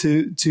deal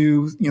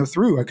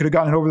through. I could have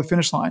gotten it over the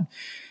finish line.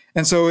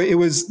 And so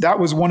that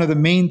was one of the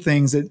main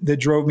things that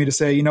drove me to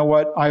say, you know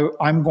what,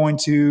 I'm going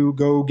to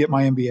go get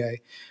my MBA.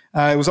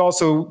 It was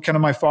also kind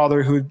of my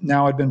father, who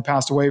now had been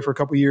passed away for a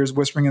couple of years,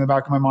 whispering in the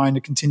back of my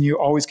mind to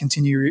always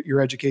continue your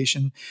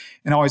education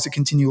and always to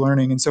continue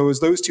learning. And so it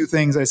was those two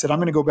things. I said, I'm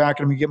going to go back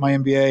and I'm going to get my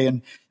MBA,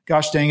 and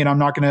gosh dang it, I'm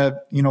not going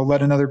to,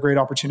 let another great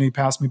opportunity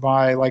pass me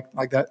by like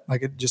that,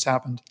 like it just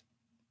happened.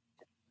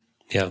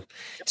 Yeah.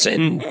 So,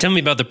 and tell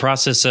me about the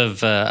process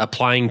of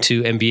applying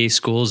to MBA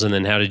schools, and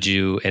then how did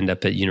you end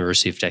up at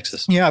University of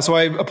Texas? Yeah. So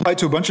I applied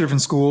to a bunch of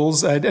different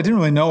schools. I didn't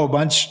really know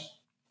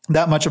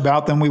that much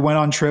about them. We went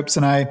on trips,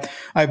 and I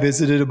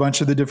visited a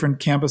bunch of the different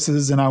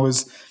campuses, and I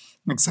was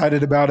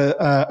excited about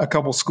a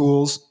couple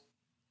schools,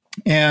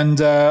 and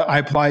I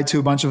applied to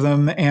a bunch of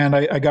them, and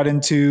I got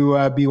into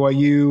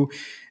BYU,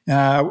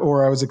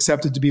 or I was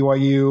accepted to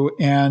BYU,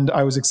 and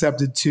I was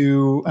accepted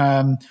to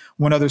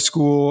one other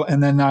school,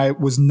 and then I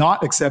was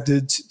not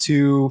accepted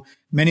to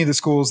many of the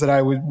schools that I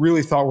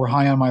really thought were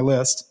high on my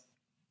list,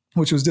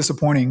 which was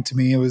disappointing to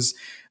me. It was,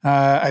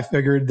 I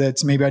figured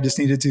that maybe I just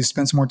needed to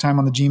spend some more time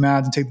on the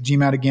GMAT and take the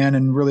GMAT again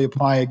and really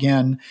apply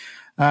again.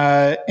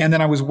 And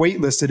then I was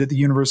waitlisted at the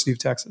University of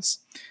Texas.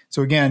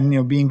 So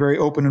again, being very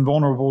open and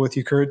vulnerable with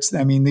you, Kurt.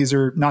 I mean, these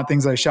are not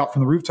things I shout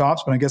from the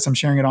rooftops, but I guess I'm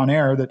sharing it on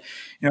air that,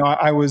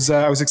 I was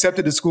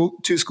accepted to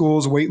two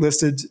schools,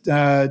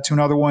 waitlisted to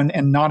another one,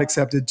 and not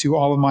accepted to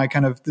all of my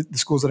kind of the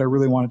schools that I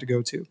really wanted to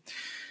go to.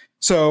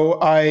 So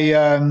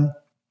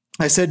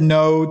I said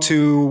no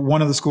to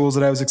one of the schools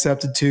that I was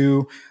accepted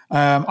to.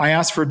 I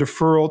asked for a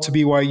deferral to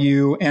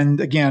BYU.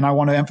 And again, I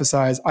want to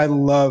emphasize, I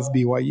love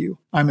BYU.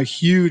 I'm a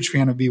huge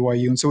fan of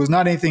BYU. And so it was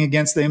not anything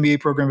against the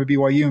MBA program at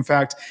BYU. In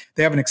fact,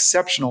 they have an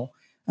exceptional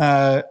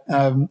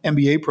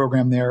MBA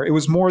program there. It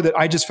was more that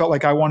I just felt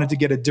like I wanted to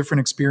get a different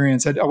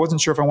experience. I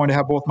wasn't sure if I wanted to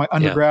have both my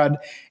undergrad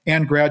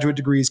and graduate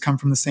degrees come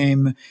from the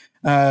same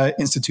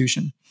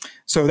institution.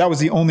 So that was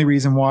the only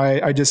reason why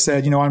I just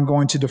said, I'm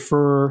going to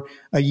defer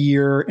a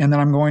year, and then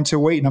I'm going to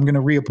wait, and I'm going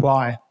to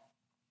reapply.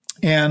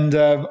 And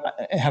I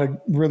had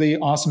a really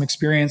awesome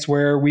experience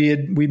where we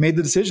made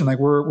the decision, like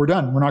we're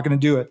done. We're not going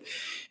to do it.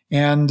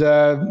 And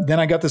then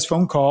I got this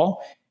phone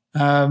call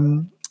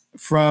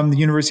from the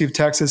University of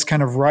Texas,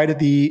 kind of right at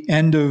the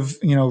end of,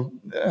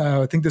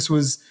 I think this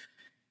was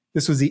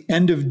the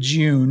end of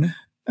June,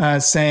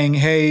 saying,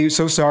 hey,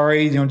 so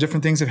sorry,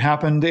 different things have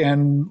happened.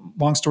 And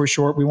long story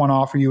short, we want to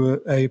offer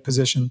you a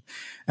position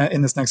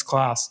in this next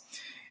class.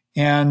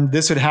 And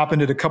this had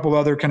happened at a couple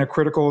other kind of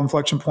critical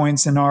inflection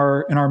points in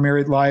our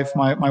married life.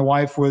 My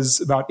wife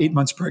was about 8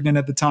 months pregnant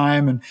at the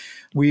time, and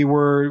we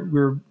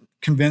were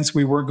convinced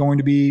we weren't going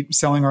to be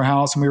selling our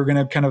house, and we were going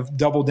to kind of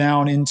double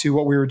down into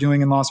what we were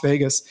doing in Las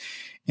Vegas.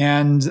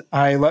 And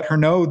I let her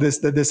know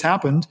that this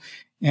happened,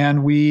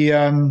 and we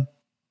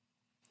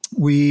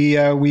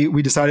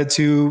decided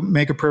to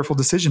make a prayerful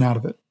decision out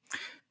of it.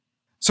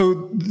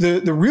 So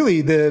maybe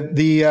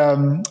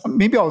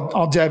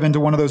I'll dive into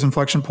one of those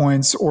inflection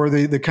points, or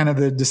the kind of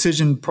the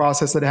decision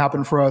process that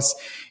happened for us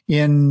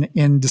in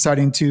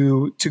deciding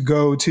to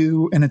go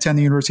to and attend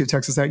the University of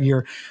Texas that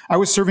year. I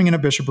was serving in a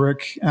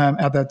bishopric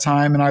at that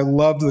time, and I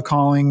loved the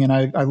calling, and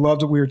I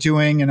loved what we were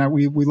doing, and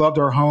we loved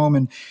our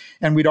home,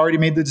 and we'd already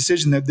made the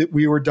decision that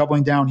we were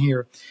doubling down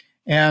here.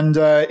 And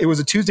it was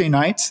a Tuesday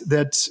night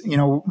that,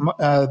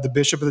 the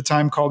bishop at the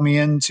time called me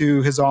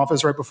into his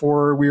office right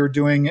before we were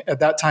doing, at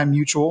that time,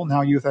 Mutual,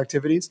 now Youth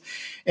Activities.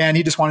 And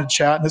he just wanted to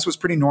chat. And this was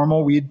pretty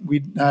normal. We'd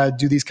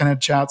do these kind of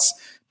chats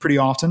pretty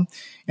often.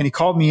 And he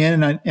called me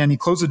in, and he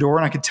closed the door,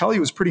 and I could tell he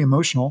was pretty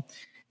emotional.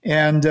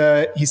 And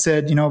he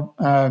said,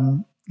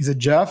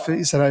 Jeff,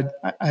 he said,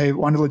 I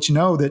wanted to let you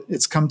know that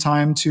it's come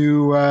time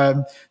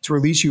to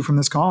release you from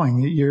this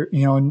calling.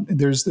 And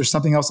there's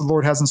something else the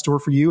Lord has in store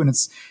for you, and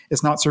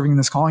it's not serving in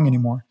this calling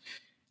anymore.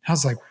 I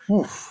was like,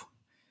 whew.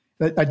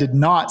 I did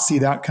not see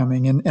that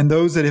coming. And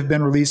those that have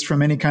been released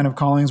from any kind of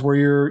callings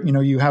where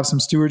you have some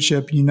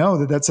stewardship,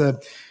 it's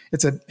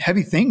a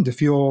heavy thing to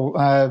feel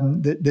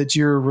that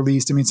you're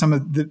released. I mean, some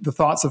of the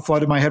thoughts that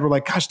flooded my head were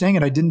like, gosh, dang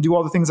it, I didn't do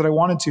all the things that I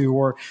wanted to,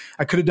 or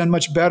I could have done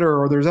much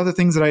better, or there's other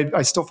things that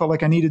I still felt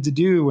like I needed to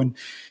do. And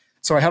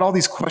so I had all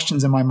these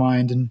questions in my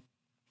mind. And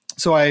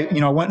so I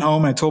went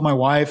home and I told my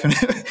wife, and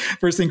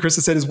first thing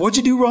Krista said is, what'd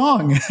you do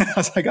wrong? I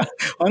was like, I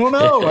don't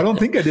know. I don't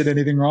think I did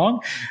anything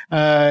wrong.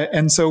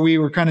 And so we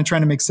were kind of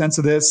trying to make sense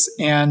of this.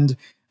 And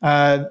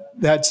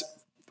that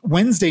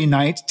Wednesday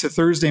night to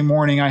Thursday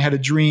morning, I had a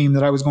dream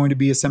that I was going to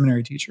be a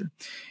seminary teacher.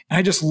 And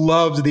I just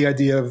loved the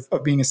idea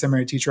of being a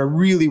seminary teacher. I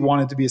really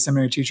wanted to be a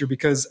seminary teacher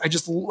because I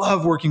just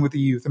love working with the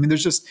youth. I mean,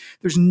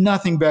 there's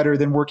nothing better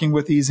than working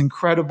with these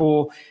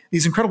incredible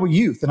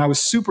youth. And I was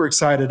super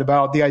excited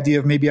about the idea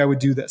of maybe I would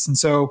do this. And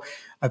so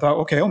I thought,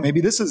 okay,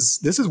 maybe this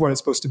is what it's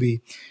supposed to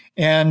be.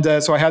 And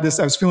so I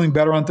was feeling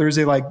better on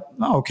Thursday, like,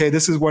 oh, okay,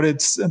 this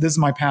is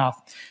my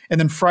path. And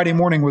then Friday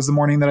morning was the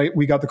morning that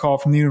we got the call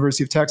from the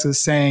University of Texas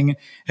saying,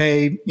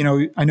 hey,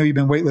 I know you've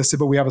been waitlisted,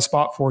 but we have a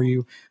spot for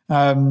you.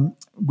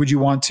 Would you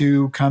want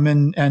to come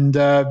and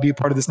be a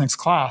part of this next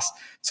class?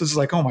 So it's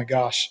like, oh my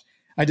gosh,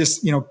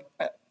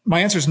 my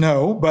answer is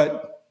no,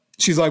 but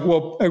she's like,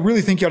 well, I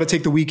really think you ought to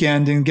take the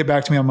weekend and get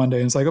back to me on Monday.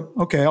 And it's like,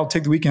 okay, I'll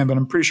take the weekend, but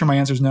I'm pretty sure my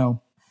answer is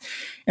no.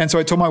 And so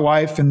I told my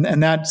wife, and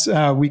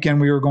that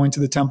weekend we were going to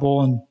the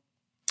temple,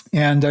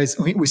 and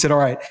we said, all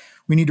right,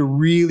 we need to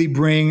really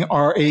bring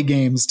our A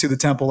games to the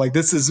temple. Like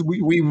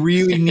we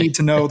really need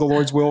to know the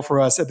Lord's will for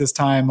us at this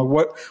time.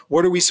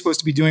 What are we supposed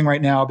to be doing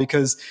right now?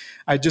 Because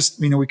I just,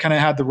 we kind of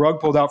had the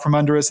rug pulled out from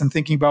under us and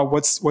thinking about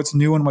what's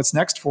new and what's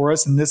next for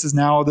us. And this is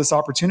now this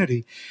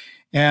opportunity.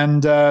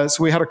 And so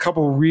we had a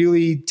couple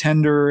really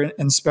tender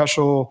and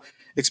special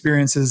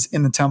experiences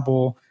in the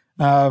temple.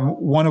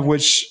 One of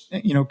which,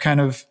 kind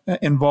of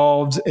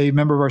involved a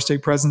member of our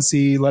stake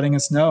presidency letting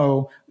us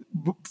know,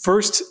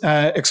 first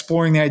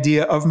exploring the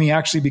idea of me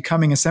actually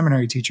becoming a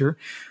seminary teacher,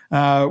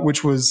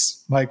 which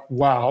was like,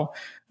 wow.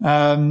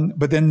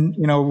 But then,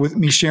 with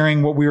me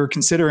sharing what we were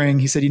considering,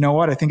 he said, you know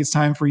what, I think it's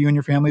time for you and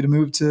your family to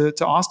move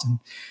to Austin.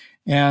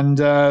 And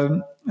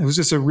it was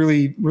just a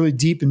really, really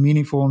deep and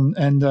meaningful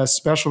and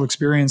special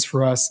experience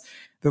for us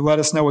that let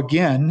us know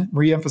again,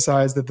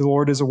 reemphasize that the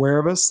Lord is aware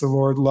of us, the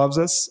Lord loves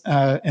us,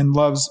 and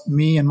loves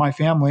me and my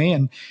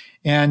family.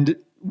 And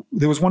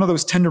there was one of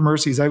those tender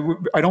mercies.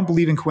 I don't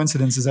believe in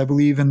coincidences. I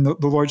believe in the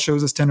Lord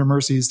shows us tender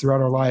mercies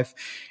throughout our life.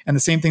 And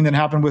the same thing that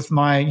happened with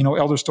my,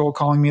 Elder Stoll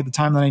calling me at the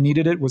time that I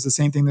needed it was the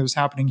same thing that was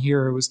happening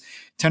here. It was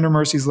tender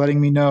mercies letting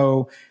me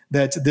know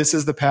that this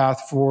is the path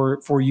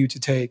for you to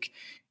take.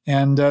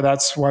 And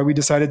that's why we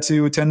decided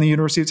to attend the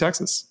University of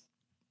Texas.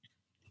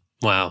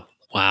 Wow.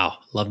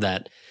 Love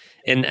that.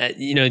 And,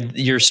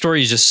 your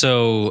story is just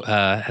so,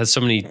 has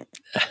so many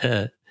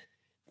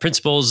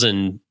principles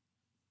and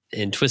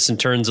twists and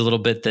turns a little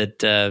bit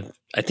that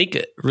I think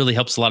it really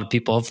helps a lot of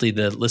people, hopefully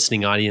the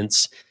listening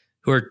audience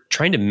who are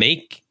trying to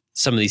make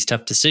some of these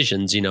tough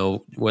decisions,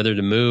 whether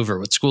to move or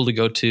what school to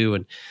go to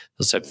and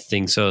those types of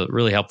things. So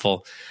really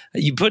helpful.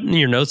 You put in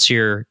your notes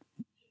here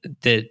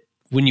that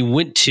when you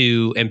went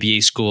to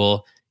MBA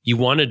school, you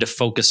wanted to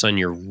focus on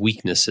your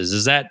weaknesses.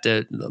 Is that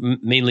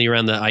mainly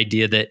around the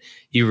idea that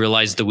you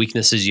realize the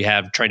weaknesses you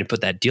have trying to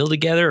put that deal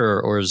together,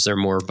 or is there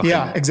more behind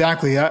that?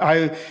 Exactly.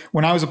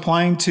 When I was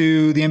applying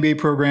to the MBA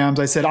programs,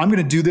 I said, I'm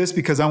going to do this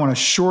because I want to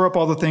shore up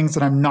all the things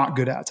that I'm not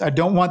good at. I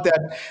don't want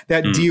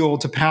that deal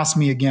to pass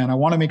me again. I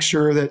want to make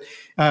sure that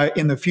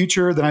in the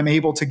future that I'm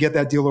able to get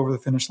that deal over the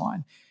finish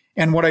line.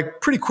 And what I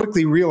pretty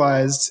quickly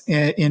realized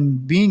in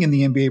being in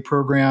the MBA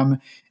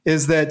program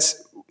is that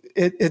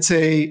it's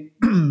a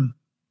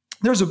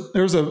there's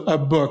a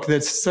book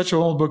that's such an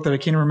old book that I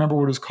can't remember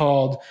what it was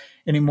called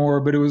anymore,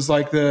 but it was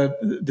like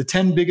the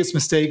 10 biggest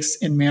mistakes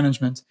in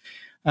management.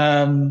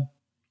 And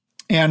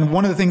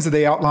one of the things that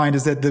they outlined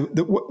is that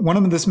one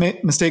of the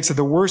mistakes that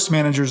the worst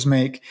managers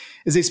make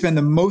is they spend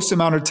the most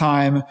amount of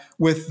time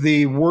with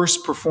the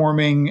worst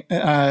performing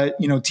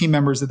team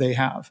members that they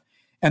have.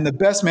 And the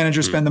best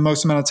managers spend the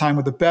most amount of time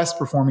with the best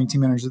performing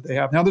team managers that they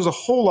have. Now, there's a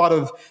whole lot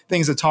of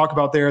things to talk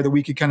about there that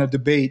we could kind of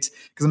debate,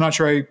 because I'm not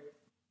sure I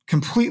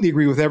completely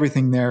agree with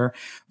everything there.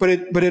 But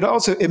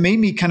it made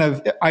me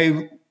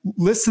I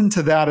listened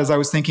to that as I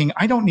was thinking,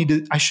 I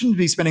shouldn't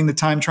be spending the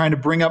time trying to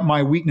bring up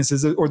my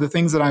weaknesses or the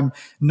things that I'm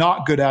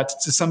not good at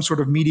to some sort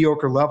of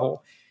mediocre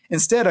level.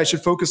 Instead, I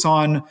should focus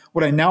on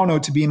what I now know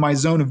to be my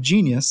zone of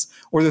genius,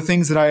 or the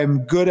things that I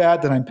am good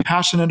at, that I'm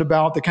passionate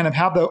about, that kind of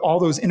have all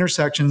those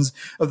intersections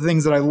of the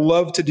things that I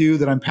love to do,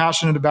 that I'm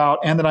passionate about,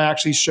 and that I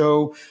actually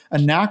show a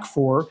knack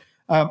for.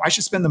 I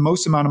should spend the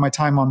most amount of my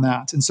time on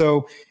that. And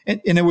so, and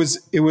it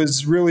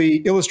was really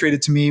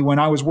illustrated to me when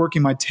I was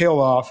working my tail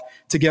off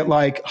to get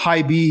like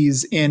high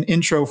B's in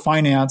intro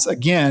finance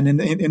again,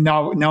 and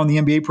now in the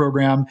MBA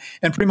program.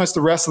 And pretty much the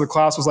rest of the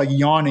class was like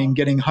yawning,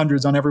 getting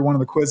hundreds on every one of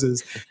the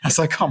quizzes. I was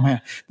like, oh man,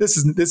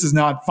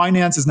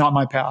 finance is not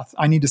my path.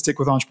 I need to stick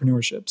with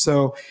entrepreneurship.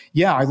 So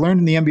yeah, I learned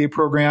in the MBA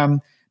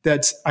program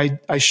that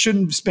I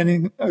shouldn't be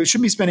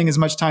spending as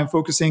much time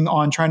focusing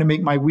on trying to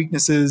make my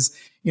weaknesses,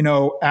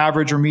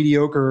 average or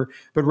mediocre,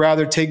 but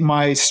rather take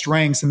my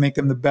strengths and make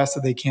them the best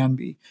that they can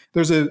be.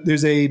 There's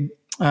a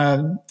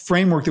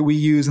framework that we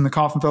use in the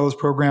Coffin Fellows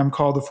program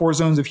called the 4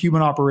 zones of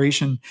human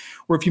operation,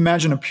 where if you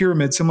imagine a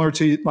pyramid similar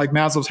to like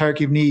Maslow's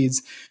hierarchy of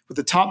needs, with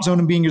the top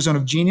zone being your zone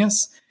of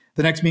genius,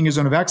 the next being your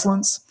zone of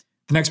excellence,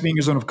 the next being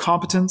your zone of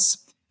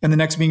competence, and the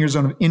next being your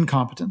zone of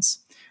incompetence.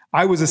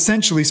 I was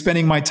essentially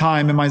spending my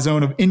time in my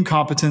zone of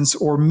incompetence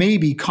or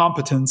maybe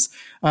competence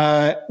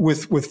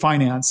with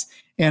finance.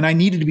 And I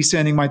needed to be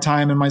spending my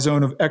time in my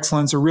zone of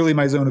excellence, or really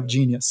my zone of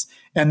genius.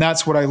 And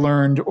that's what I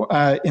learned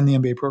in the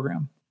MBA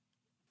program.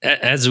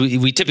 As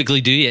we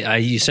typically do,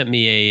 you sent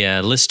me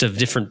a list of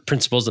different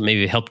principles that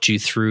maybe helped you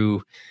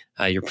through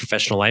your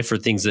professional life, or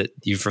things that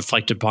you've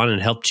reflected upon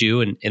and helped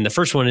you. And the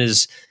first one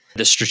is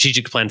the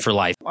strategic plan for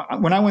life.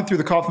 When I went through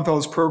the Kauffman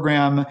Fellows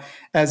program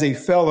as a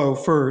fellow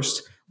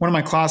first, one of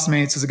my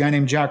classmates is a guy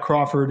named Jack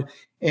Crawford,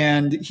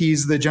 and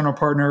he's the general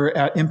partner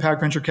at Impact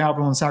Venture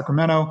Capital in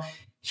Sacramento.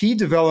 He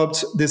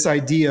developed this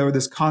idea, or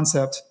this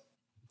concept,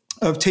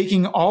 of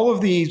taking all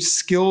of the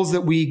skills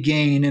that we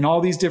gain in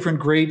all these different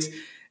great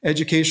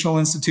educational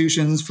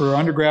institutions for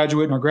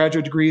undergraduate and our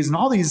graduate degrees, and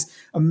all these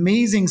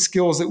amazing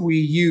skills that we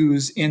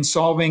use in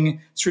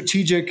solving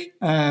strategic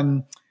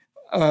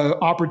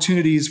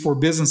opportunities for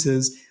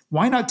businesses.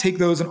 Why not take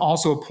those and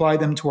also apply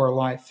them to our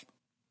life?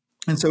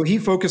 And so he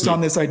focused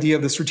on this idea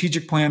of the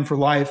strategic plan for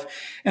life.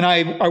 And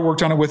I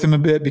worked on it with him a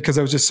bit because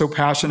I was just so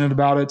passionate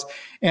about it.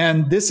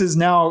 And this is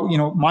now,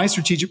 my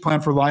strategic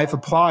plan for life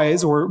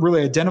applies, or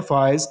really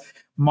identifies,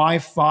 my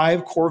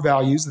 5 core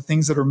values, the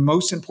things that are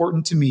most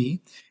important to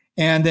me,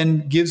 and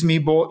then gives me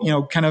both,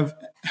 kind of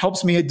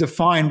helps me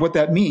define what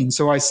that means.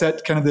 So I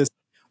set kind of this,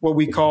 what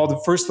we call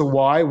the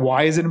why.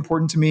 Why is it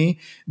important to me?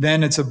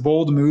 Then it's a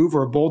bold move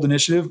or a bold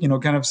initiative.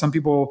 Kind of some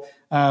people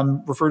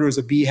refer to it as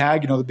a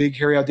BHAG, the big,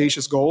 hairy,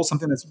 audacious goal,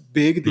 something that's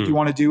big that you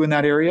want to do in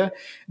that area.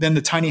 Then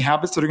the tiny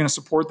habits that are going to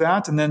support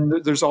that. And then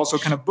there's also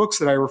kind of books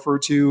that I refer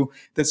to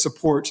that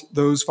support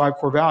those 5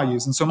 core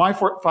values. And so my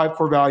 5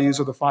 core values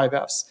are the 5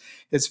 F's.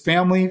 It's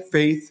family,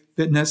 faith,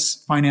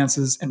 fitness,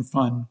 finances, and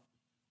fun.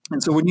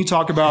 And so when you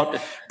talk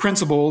about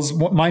principles,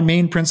 my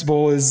main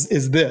principle is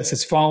this.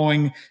 It's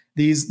following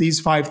these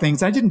 5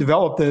 things. I didn't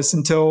develop this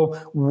until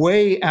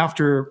way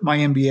after my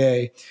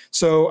MBA.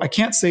 So I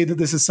can't say that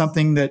this is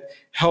something that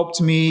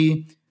helped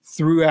me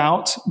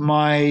throughout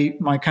my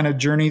kind of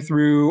journey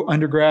through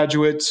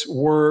undergraduate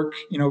work,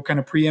 kind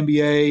of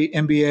pre-MBA,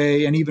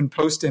 MBA, and even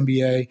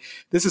post-MBA.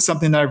 This is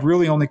something that I've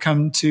really only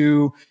come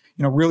to,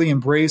 really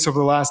embrace over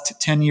the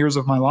last 10 years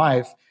of my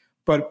life.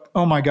 But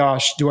oh my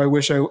gosh, do I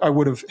wish I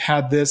would have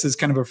had this as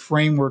kind of a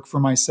framework for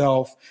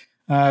myself,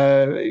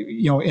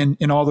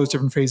 in all those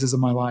different phases of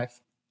my life.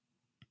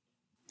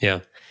 Yeah,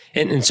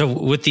 and so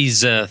with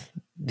these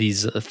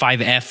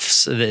 5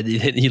 F's that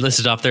you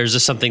listed off there, is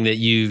this something that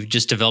you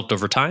just developed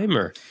over time,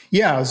 or?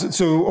 Yeah,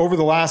 so over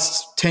the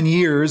last 10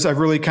 years, I've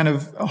really kind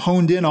of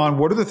honed in on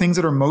what are the things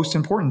that are most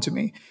important to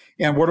me,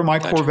 and what are my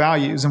core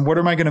values, and what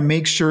am I going to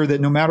make sure that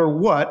no matter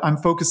what, I'm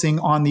focusing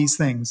on these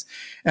things.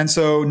 And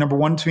so number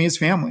 1 to me is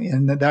family.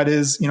 And that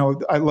is,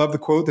 I love the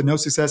quote that no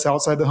success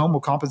outside the home will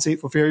compensate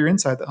for failure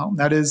inside the home.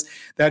 That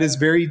has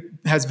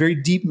very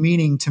deep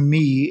meaning to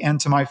me and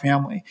to my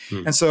family.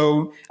 And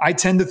so I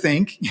tend to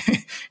think,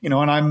 and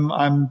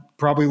I'm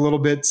probably a little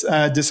bit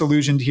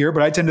disillusioned here,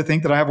 but I tend to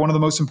think that I have one of the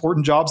most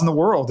important jobs in the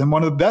world and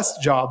one of the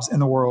best jobs in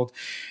the world.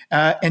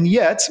 And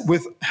yet,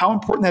 with how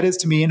important that is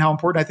to me and how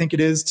important I think it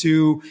is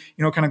to,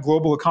 kind of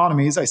global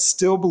economies, I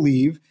still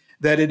believe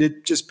that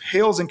it just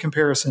pales in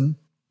comparison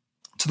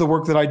to the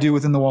work that I do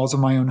within the walls of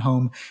my own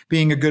home,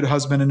 being a good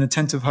husband, an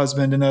attentive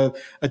husband, and a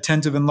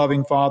attentive and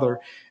loving father.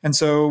 And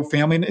so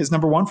family is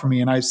number 1 for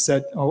me. And I've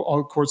set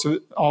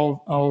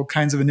all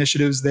kinds of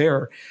initiatives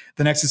there.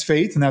 The next is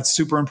faith, and that's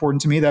super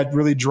important to me. That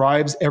really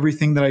drives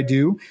everything that I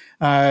do.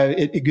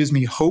 It gives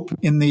me hope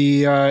in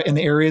the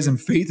areas,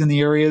 and faith in the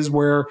areas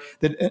where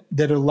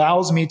that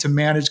allows me to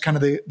manage kind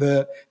of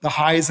the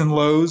highs and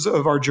lows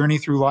of our journey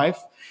through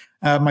life.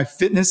 My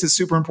fitness is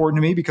super important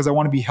to me because I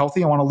want to be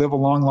healthy. I want to live a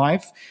long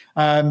life.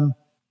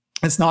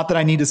 It's not that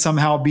I need to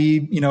somehow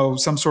be,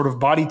 some sort of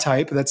body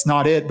type. That's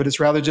not it, but it's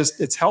rather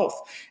just it's health,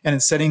 and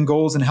it's setting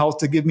goals in health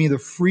to give me the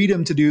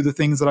freedom to do the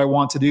things that I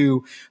want to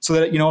do, so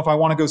that, if I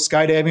want to go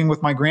skydiving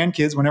with my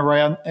grandkids,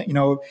 whenever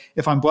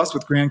if I'm blessed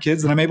with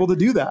grandkids, then I'm able to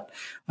do that.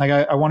 Like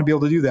I want to be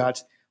able to do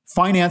that.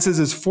 Finances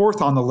is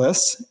 4th on the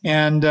list,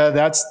 and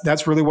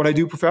that's really what I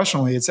do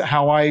professionally. It's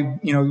how I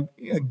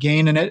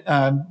gain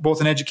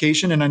both an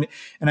education and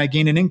I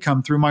gain an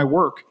income through my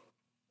work.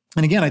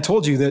 And again, I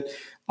told you that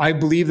I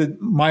believe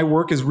that my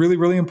work is really,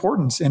 really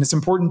important, and it's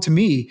important to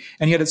me,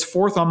 and yet it's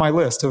 4th on my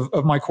list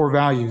of my core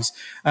values,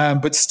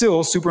 but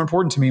still super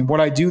important to me. And what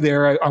I do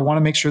there, I want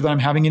to make sure that I'm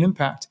having an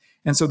impact.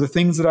 And so the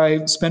things that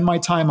I spend my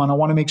time on, I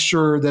want to make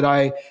sure that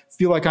I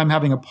feel like I'm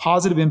having a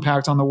positive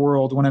impact on the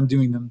world when I'm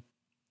doing them.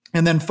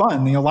 And then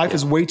fun. Life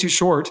is way too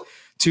short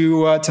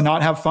to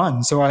not have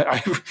fun. So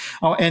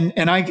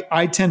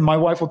I tend, my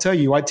wife will tell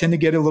you, I tend to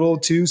get a little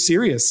too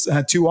serious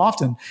too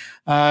often.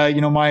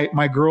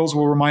 My girls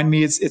will remind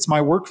me it's my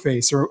work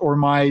face or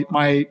my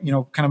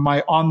kind of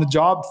my on the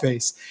job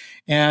face.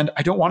 And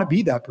I don't want to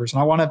be that person.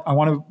 I want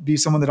to be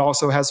someone that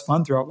also has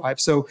fun throughout life.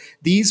 So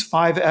these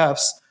 5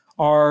 F's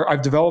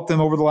I've developed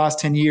them over the last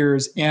 10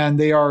 years, and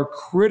they are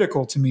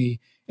critical to me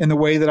in the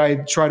way that I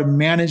try to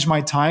manage my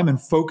time and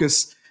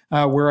focus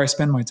where I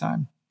spend my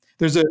time.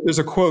 There's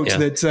a quote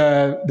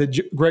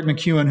that Greg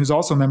McKeown, who's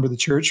also a member of the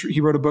church,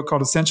 he wrote a book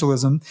called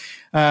Essentialism.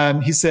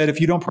 He said, "If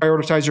you don't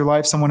prioritize your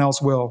life, someone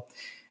else will."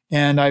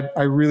 And I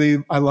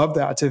love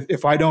that.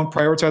 If I don't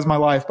prioritize my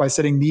life by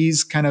setting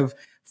these kind of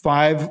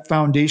 5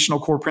 foundational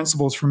core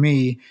principles for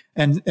me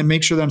and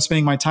make sure that I'm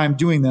spending my time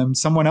doing them,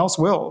 someone else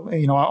will.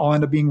 I'll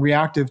end up being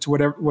reactive to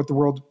what the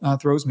world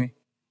throws me.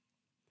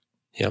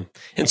 Yeah.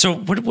 And so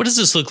what does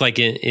this look like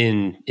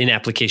in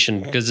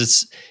application? Because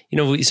it's,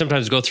 we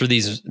sometimes go through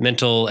these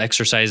mental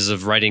exercises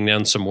of writing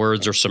down some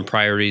words or some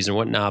priorities and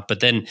whatnot, but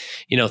then,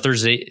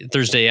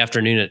 Thursday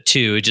afternoon at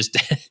 2, it just,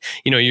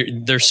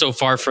 they're so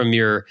far from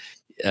your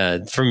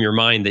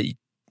mind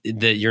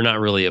that you're not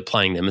really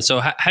applying them. And so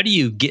how do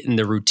you get in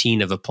the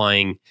routine of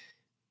applying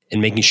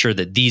and making sure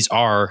that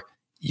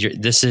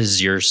this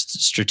is your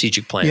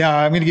strategic plan? Yeah,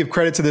 I'm going to give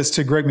credit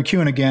to Greg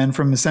McKeown again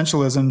from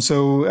Essentialism.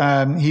 So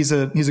he's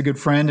a good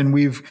friend, and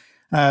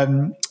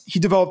he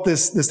developed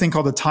this thing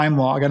called a time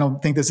log. I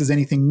don't think this is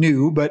anything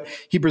new, but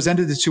he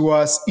presented it to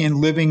us in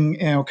living,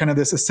 kind of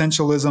this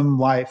essentialism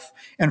life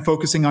and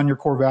focusing on your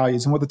core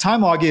values. And what the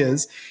time log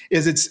is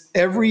it's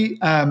every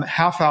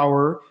half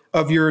hour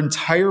of your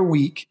entire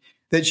week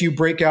that you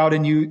break out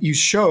and you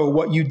show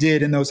what you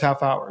did in those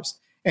half hours.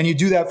 And you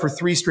do that for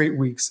 3 straight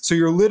weeks. So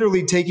you're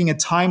literally taking a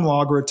time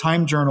log or a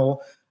time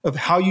journal of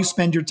how you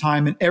spend your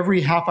time in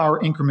every half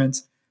hour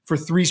increment for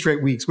 3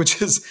 straight weeks,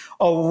 which is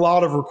a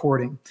lot of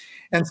recording.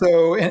 And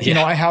so,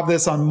 I have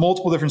this on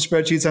multiple different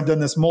spreadsheets. I've done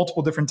this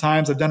multiple different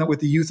times. I've done it with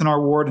the youth in our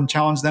ward and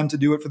challenged them to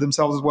do it for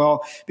themselves as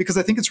well, because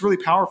I think it's really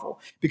powerful.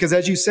 Because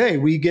as you say,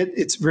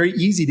 it's very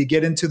easy to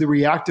get into the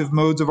reactive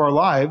modes of our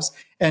lives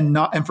and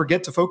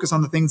forget to focus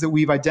on the things that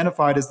we've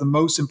identified as the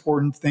most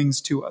important things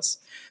to us.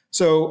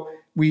 So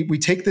we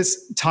take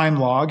this time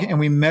log and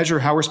we measure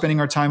how we're spending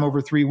our time over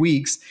 3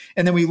 weeks.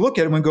 And then we look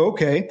at it and go,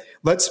 okay,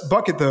 let's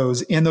bucket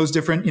those in those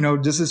different,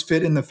 does this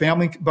fit in the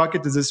family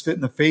bucket? Does this fit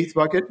in the faith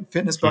bucket,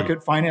 fitness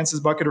bucket,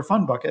 finances bucket, or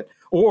fun bucket,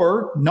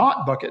 or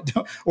not bucket?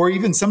 Or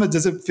even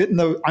does it fit in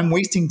the I'm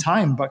wasting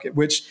time bucket,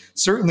 which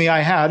certainly I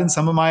had in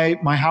some of my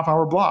half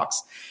hour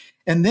blocks.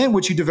 And then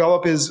what you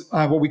develop is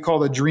what we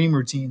call a dream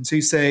routine. So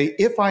you say,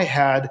 if I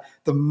had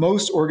the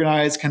most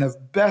organized, kind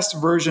of best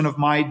version of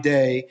my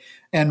day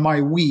and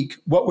my week,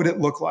 what would it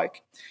look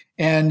like?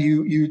 And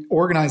you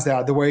organize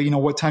that the way,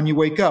 what time you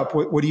wake up,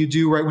 what do you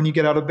do right when you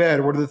get out of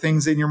bed? What are the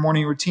things in your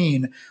morning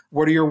routine?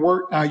 What are your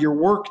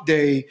work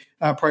day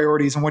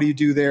priorities, and what do you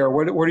do there?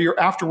 What are your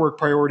after work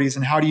priorities,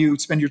 and how do you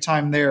spend your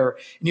time there?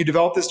 And you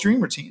develop this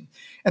dream routine.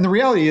 And the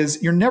reality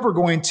is you're never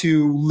going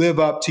to live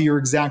up to your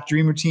exact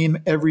dream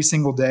routine every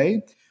single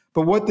day.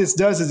 But what this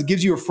does is it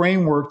gives you a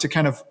framework to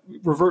kind of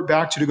revert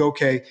back to go,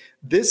 okay,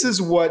 this is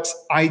what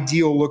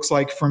ideal looks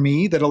like for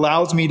me, that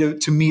allows me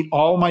to meet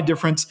all my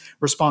different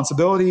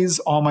responsibilities,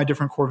 all my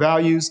different core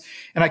values.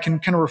 And I can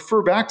kind of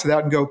refer back to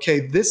that and go,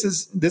 okay, this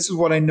is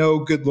what I know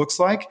good looks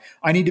like.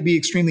 I need to be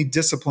extremely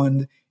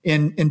disciplined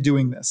in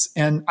doing this.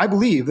 And I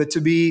believe that to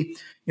be,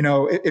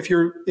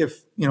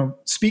 if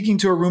speaking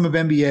to a room of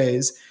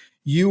MBAs,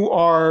 you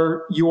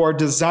are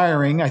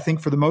desiring, I think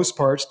for the most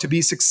part, to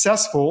be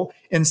successful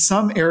in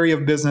some area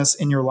of business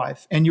in your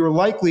life. And you're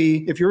likely,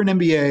 if you're an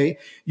MBA,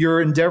 you're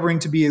endeavoring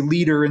to be a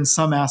leader in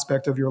some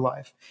aspect of your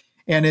life.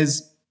 And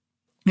as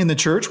in the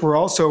church,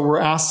 we're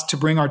asked to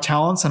bring our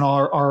talents and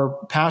our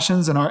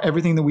passions and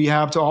everything that we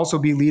have to also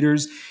be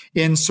leaders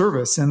in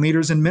service and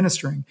leaders in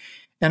ministering.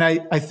 And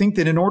I think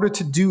that in order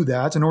to do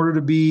that, in order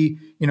to be,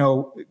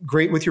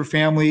 great with your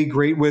family,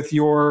 great with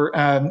your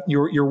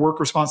work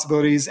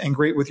responsibilities, and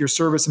great with your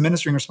service and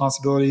ministering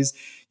responsibilities,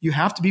 you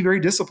have to be very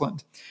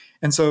disciplined.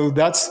 And so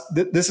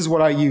this is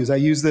what I use. I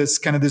use this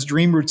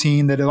dream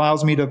routine that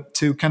allows me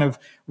to kind of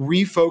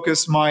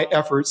refocus my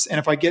efforts. And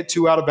if I get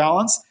too out of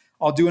balance,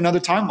 I'll do another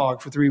time log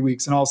for 3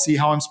 weeks and I'll see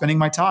how I'm spending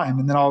my time.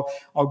 And then I'll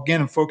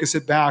again focus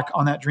it back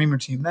on that dream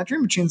routine. And that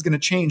dream routine is going to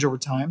change over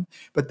time,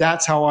 but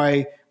that's how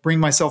I bring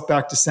myself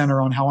back to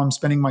center on how I'm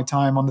spending my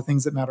time on the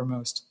things that matter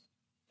most.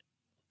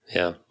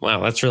 Yeah.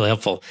 Wow. That's really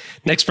helpful.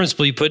 Next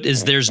principle you put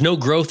is there's no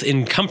growth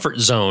in comfort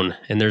zone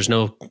and there's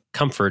no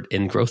comfort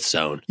in growth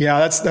zone. Yeah.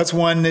 That's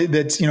one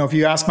that's, if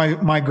you ask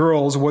my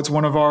girls, what's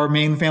one of our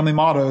main family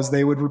mottos,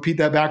 they would repeat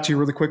that back to you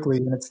really quickly.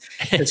 And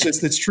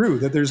it's true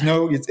that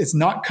it's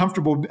not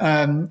comfortable,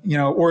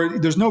 or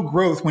there's no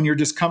growth when you're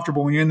just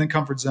comfortable, when you're in the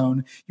comfort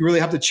zone. You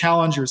really have to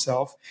challenge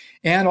yourself.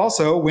 And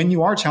also when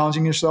you are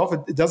challenging yourself,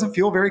 it doesn't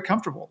feel very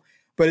comfortable.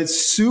 But it's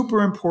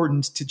super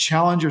important to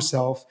challenge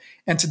yourself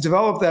and to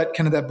develop that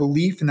kind of that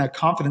belief and that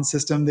confidence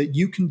system that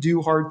you can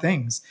do hard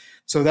things.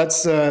 So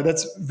that's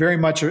very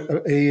much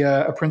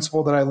a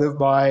principle that I live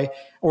by,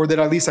 or that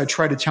at least I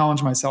try to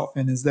challenge myself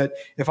in, is that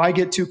if I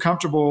get too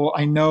comfortable,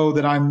 I know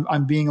that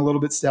I'm being a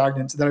little bit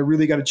stagnant, that I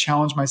really got to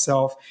challenge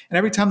myself. And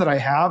every time that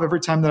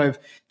I've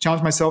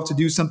challenged myself to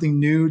do something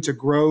new, to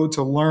grow,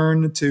 to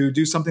learn, to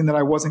do something that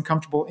I wasn't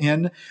comfortable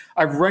in,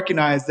 I've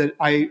recognized that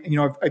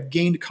I've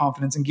gained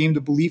confidence and gained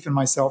a belief in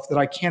myself that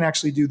I can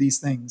actually do these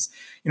things.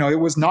 It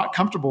was not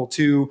comfortable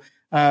to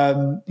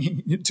go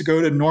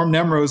to Norm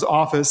Nemro's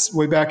office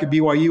way back at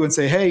BYU and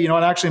say, hey,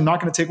 actually, I'm not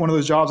going to take one of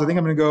those jobs. I think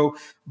I'm going to go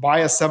buy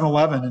a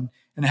 7-Eleven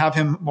have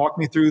him walk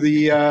me through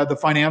the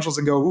financials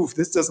and go, oof,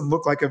 this doesn't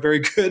look like a very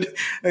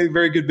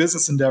good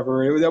business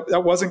endeavor.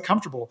 That wasn't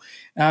comfortable.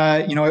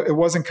 It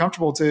wasn't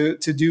comfortable to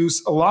do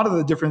a lot of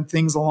the different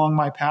things along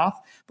my path,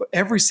 but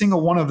every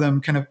single one of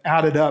them kind of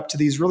added up to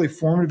these really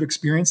formative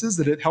experiences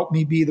that it helped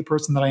me be the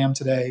person that I am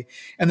today.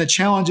 And the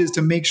challenge is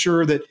to make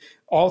sure that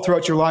all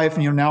throughout your life,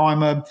 and now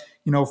I'm a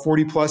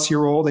 40 plus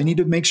year old, I need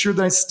to make sure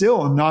that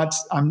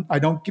I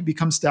don't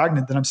become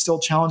stagnant, that I'm still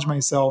challenging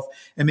myself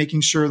and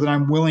making sure that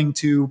I'm willing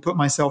to put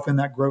myself in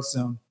that growth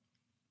zone.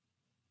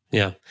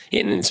 Yeah.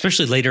 And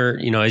especially later,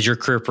 as your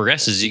career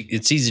progresses,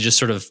 it's easy to just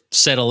sort of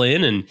settle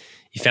in and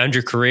you found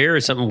your career,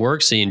 something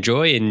works, so you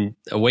enjoy, and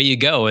away you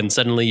go. And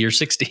suddenly you're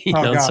 60,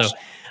 gosh. So,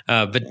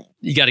 but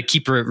you got to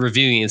keep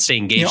reviewing and stay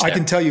engaged. I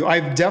can tell you,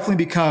 I've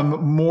definitely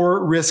become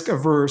more risk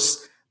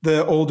averse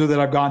the older that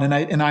I've gotten.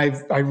 And I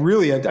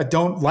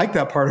don't like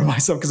that part of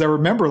myself, because I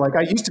remember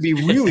I used to be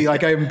really I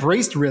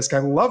embraced risk. I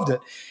loved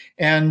it.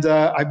 And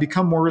I've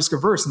become more risk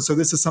averse. And so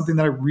this is something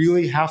that I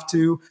really have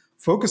to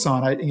focus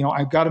on.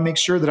 I've got to make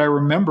sure that I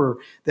remember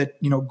that,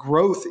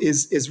 growth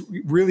is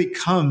really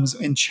comes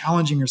in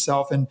challenging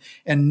yourself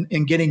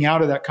and getting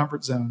out of that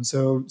comfort zone.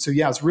 So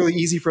yeah, it's really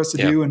easy for us to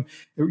do. And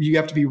you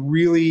have to be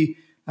really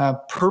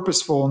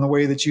purposeful in the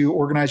way that you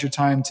organize your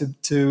time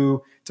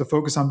to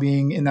focus on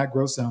being in that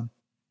growth zone.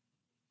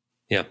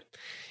 Yeah.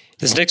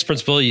 This next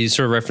principle you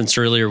sort of referenced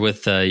earlier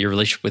with your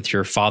relationship with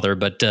your father,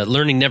 but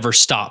learning never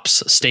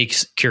stops. Stay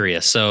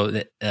curious.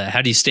 So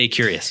how do you stay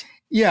curious?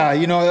 Yeah.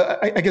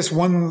 I guess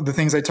one of the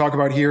things I talk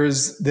about here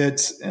is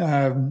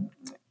that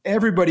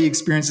everybody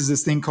experiences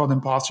this thing called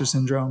imposter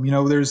syndrome.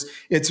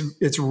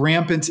 It's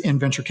rampant in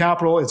venture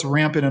capital. It's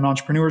rampant in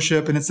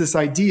entrepreneurship. And it's this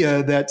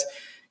idea that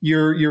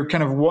you're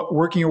kind of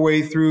working your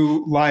way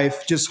through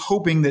life, just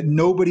hoping that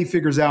nobody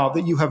figures out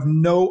that you have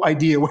no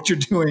idea what you're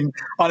doing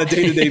on a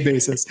day-to-day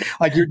basis.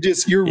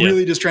 You're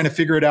really just trying to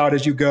figure it out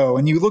as you go.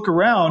 And you look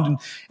around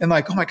and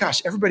oh my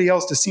gosh, everybody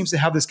else just seems to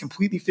have this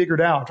completely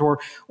figured out. Or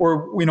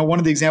one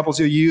of the examples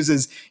you'll use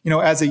is,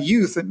 as a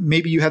youth,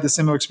 maybe you had the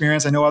similar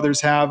experience. I know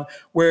others have,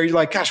 where you're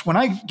like, gosh, when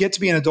I get to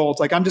be an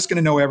adult, I'm just going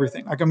to know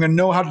everything. I'm going to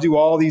know how to do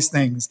all these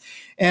things.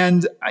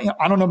 And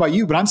I don't know about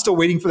you, but I'm still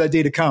waiting for that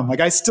day to come.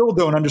 I still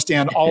don't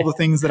understand all the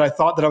things that I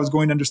thought that I was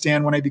going to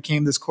understand when I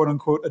became this quote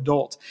unquote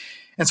adult.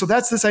 And so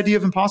that's this idea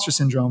of imposter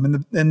syndrome.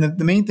 And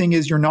the main thing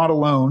is you're not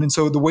alone. And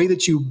so the way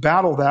that you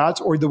battle that,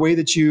 or the way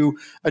that you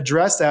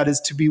address that, is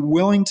to be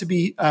willing to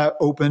be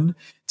open,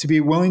 to be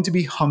willing to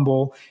be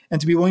humble, and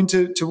to be willing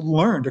to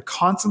learn, to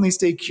constantly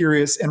stay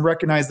curious and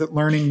recognize that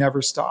learning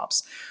never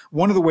stops.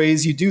 One of the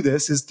ways you do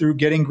this is through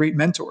getting great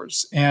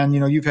mentors. And,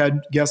 you've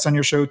had guests on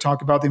your show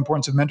talk about the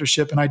importance of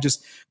mentorship, and I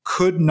just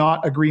could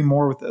not agree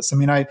more with this.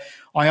 I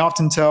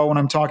often tell when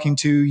I'm talking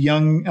to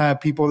young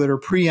people that are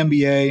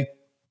pre-MBA,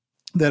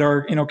 that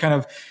are,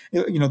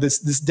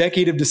 this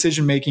decade of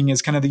decision making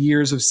is kind of the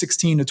years of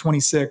 16 to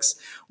 26,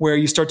 where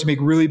you start to make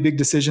really big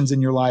decisions in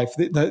your life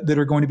that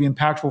are going to be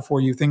impactful for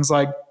you. Things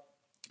like,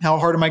 how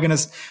hard am I going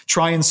to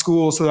try in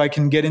school so that I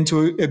can get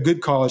into a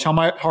good college? How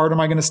hard am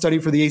I going to study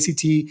for the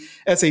ACT,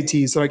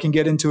 SAT so I can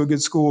get into a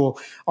good school?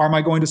 Or am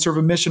I going to serve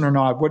a mission or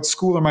not? What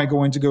school am I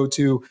going to go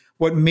to?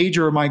 What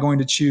major am I going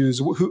to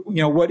choose?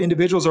 What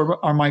individuals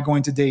am I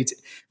going to date?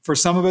 For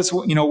some of us,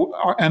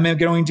 am I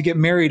going to get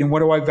married, and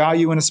what do I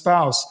value in a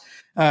spouse?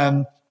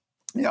 What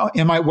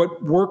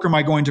work am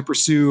I going to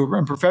pursue,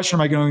 and profession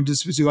am I going to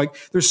pursue?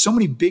 There's so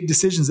many big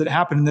decisions that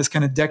happen in this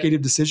kind of decade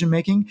of decision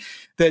making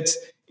that,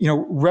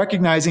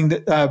 recognizing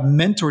that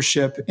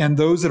mentorship and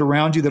those that are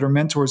around you that are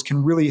mentors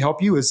can really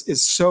help you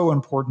is so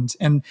important.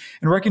 And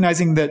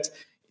recognizing that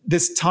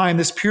this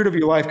period of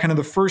your life, kind of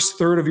the first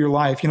third of your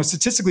life,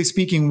 statistically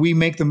speaking, we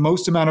make the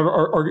most amount of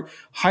our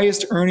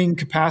highest earning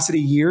capacity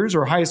years,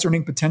 or highest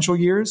earning potential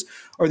years,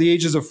 are the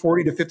ages of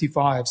 40 to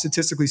 55,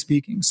 statistically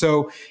speaking.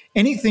 So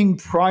anything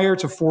prior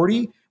to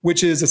 40,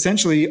 which is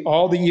essentially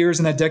all the years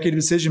in that decade of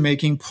decision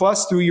making,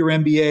 plus through your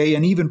MBA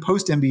and even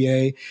post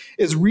MBA,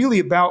 is really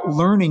about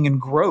learning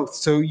and growth.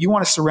 So you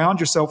want to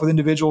surround yourself with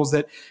individuals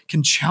that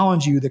can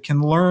challenge you, that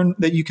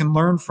you can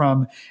learn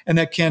from, and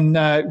that can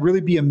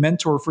really be a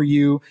mentor for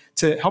you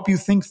to help you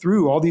think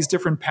through all these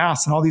different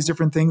paths and all these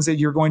different things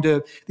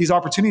that these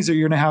opportunities that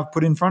you're going to have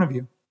put in front of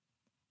you.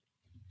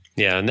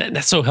 Yeah, and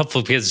that's so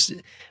helpful, because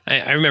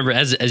I remember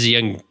as a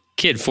young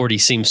kid, 40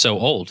 seems so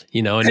old,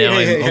 and now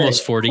I'm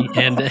almost 40,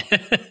 and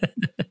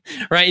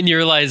right. And you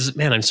realize,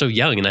 man, I'm so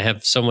young and I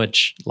have so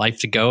much life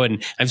to go.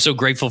 And I'm so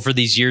grateful for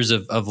these years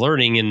of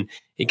learning. And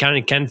you kind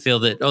of can feel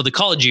that, the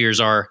college years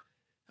are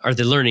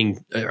the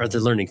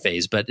learning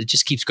phase, but it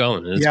just keeps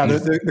going. Yeah.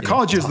 The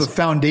college years are the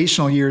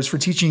foundational years for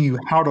teaching you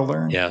how to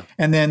learn. Yeah.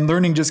 And then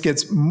learning just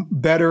gets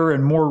better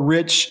and more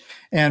rich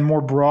and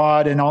more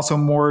broad, and also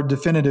more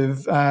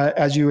definitive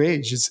as you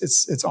age.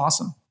 It's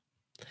awesome.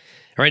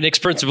 All right, next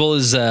principle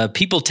is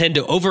people tend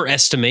to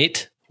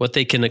overestimate what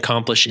they can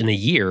accomplish in a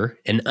year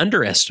and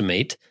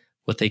underestimate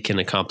what they can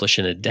accomplish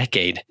in a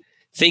decade.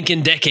 Think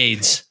in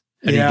decades.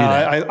 How do you do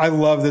that? I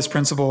love this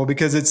principle,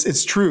 because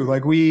it's true.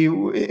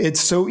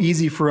 It's so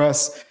easy for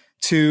us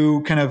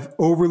to kind of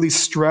overly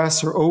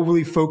stress or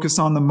overly focus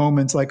on the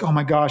moments like, oh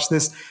my gosh,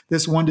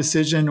 this one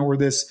decision or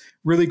this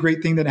really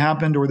great thing that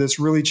happened or this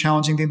really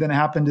challenging thing that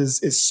happened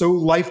is so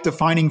life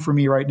defining for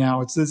me right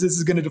now. This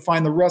is going to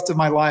define the rest of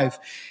my life.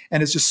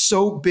 And it's just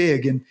so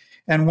big.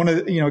 And one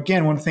of the,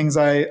 again, one of the things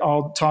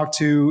I'll talk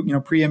to,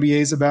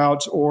 pre-MBAs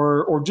about,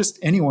 or just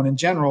anyone in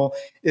general,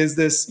 is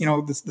this,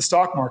 the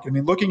stock market. I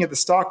mean, looking at the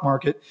stock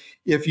market,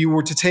 if you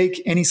were to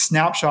take any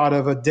snapshot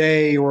of a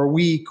day or a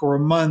week or a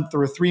month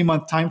or a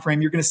 3-month time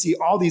frame, you're going to see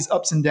all these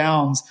ups and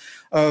downs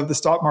of the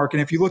stock market.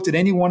 And if you looked at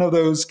any one of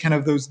those kind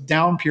of those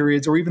down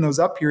periods or even those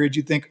up periods,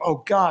 you'd think,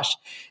 oh gosh,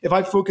 if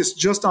I focus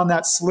just on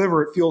that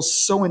sliver, it feels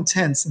so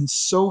intense and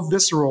so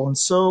visceral and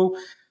so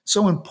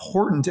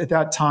important at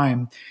that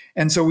time.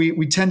 And so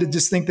we tend to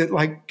just think that,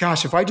 like,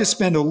 gosh, if I just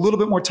spend a little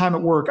bit more time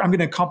at work, I'm going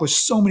to accomplish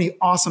so many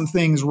awesome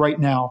things right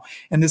now.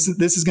 And this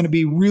is going to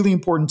be really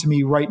important to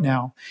me right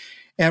now.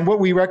 And what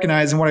we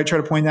recognize and what I try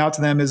to point out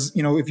to them is,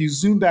 if you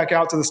zoom back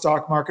out to the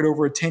stock market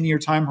over a 10-year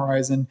time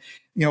horizon,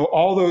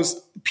 all those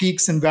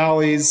peaks and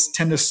valleys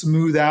tend to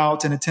smooth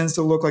out, and it tends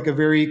to look like a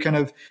very kind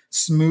of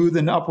smooth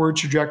and upward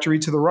trajectory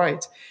to the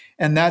right.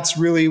 And that's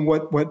really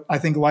what I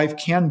think life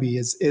can be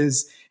is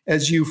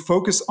as you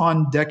focus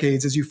on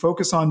decades, as you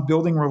focus on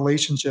building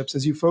relationships,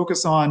 as you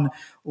focus on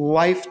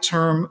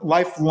lifelong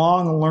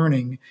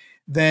learning,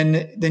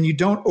 then you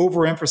don't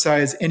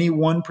overemphasize any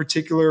one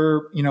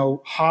particular,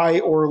 high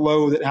or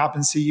low that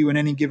happens to you in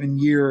any given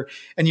year.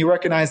 And you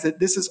recognize that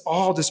this is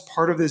all just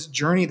part of this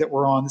journey that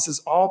we're on. This is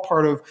all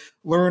part of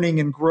learning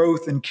and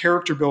growth and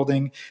character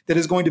building that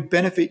is going to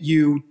benefit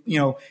you,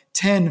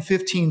 10,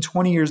 15,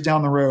 20 years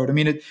down the road. I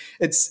mean,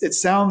 it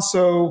sounds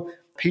so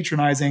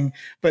patronizing,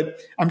 but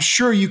I'm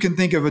sure you can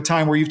think of a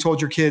time where you've told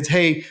your kids,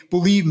 hey,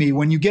 believe me,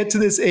 when you get to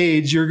this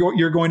age,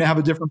 you're going to have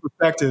a different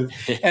perspective.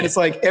 And it's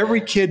like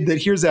every kid that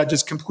hears that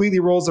just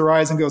completely rolls their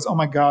eyes and goes, oh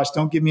my gosh,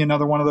 don't give me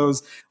another one of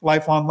those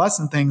lifelong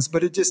lesson things.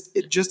 But it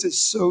just is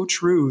so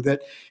true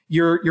that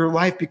your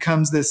life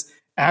becomes this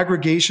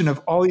aggregation of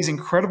all these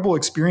incredible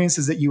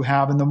experiences that you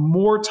have. And the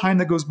more time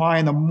that goes by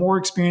and the more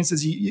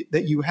experiences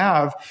that you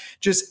have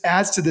just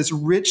adds to this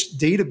rich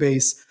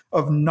database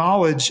of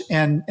knowledge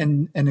and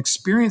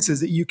experiences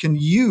that you can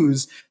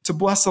use to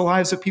bless the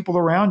lives of people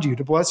around you,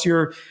 to bless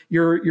your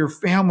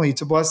family,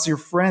 to bless your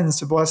friends,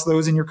 to bless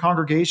those in your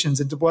congregations,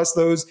 and to bless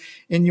those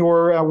in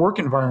your work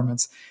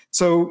environments.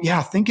 So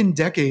yeah, think in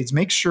decades.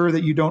 Make sure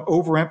that you don't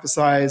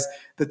overemphasize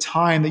the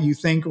time that you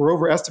think or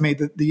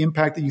overestimate the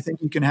impact that you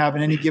think you can have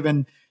in any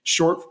given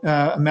short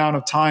amount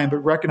of time, but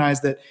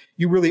recognize that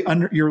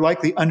you're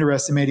likely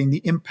underestimating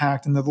the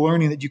impact and the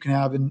learning that you can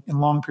have in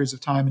long periods of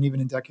time and even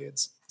in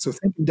decades. So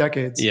think in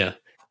decades. Yeah.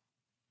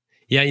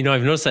 Yeah,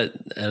 I've noticed that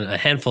a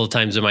handful of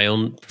times in my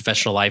own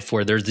professional life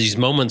where there's these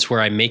moments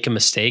where I make a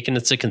mistake and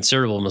it's a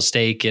considerable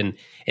mistake. And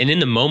in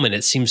the moment,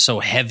 it seems so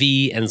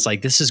heavy. And it's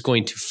like, this is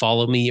going to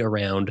follow me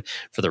around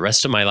for the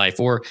rest of my life.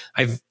 Or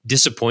I've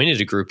disappointed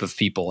a group of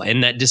people.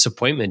 And that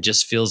disappointment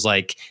just feels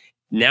like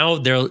now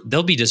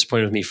they'll be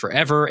disappointed with me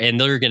forever. And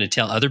they're going to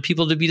tell other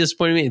people to be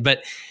disappointed with me.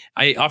 But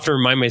I often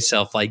remind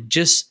myself, like,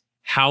 just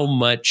how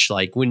much,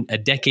 like, when a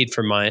decade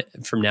from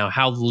now,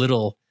 how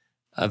little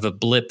of a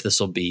blip this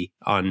will be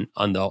on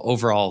the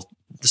overall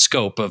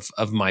scope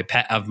of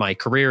my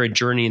career and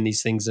journey and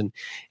these things, and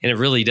it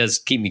really does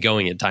keep me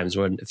going at times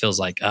when it feels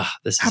like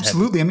this is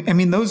absolutely heavy. I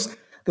mean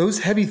those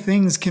heavy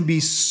things can be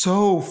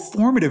so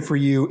formative for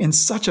you in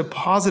such a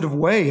positive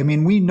way. I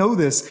mean, we know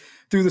this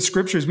through the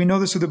scriptures. We know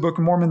this through the Book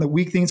of Mormon, that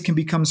weak things can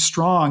become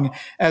strong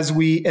as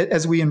we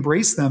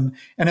embrace them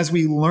and as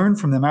we learn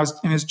from them. I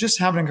was just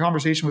having a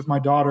conversation with my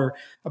daughter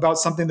about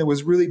something that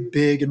was really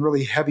big and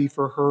really heavy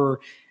for her.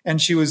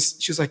 And she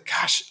was like,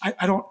 gosh, I'm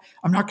not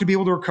going to be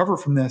able to recover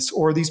from this,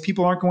 or these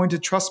people aren't going to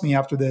trust me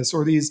after this,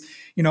 or these,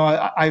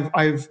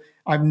 I've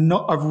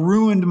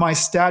ruined my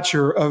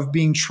stature of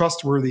being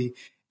trustworthy.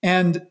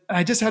 And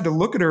I just had to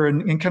look at her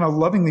and kind of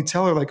lovingly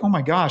tell her, like, oh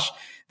my gosh,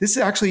 this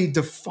actually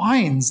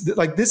defines that,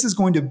 like, this is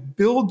going to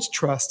build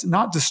trust,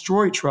 not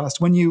destroy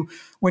trust. When you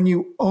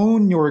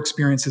own your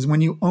experiences,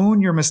 when you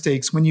own your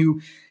mistakes, when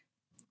you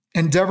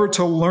endeavor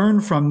to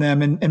learn from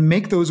them and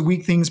make those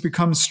weak things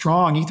become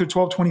strong. Ether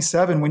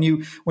 12:27.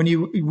 When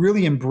you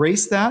really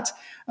embrace that,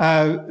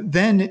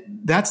 then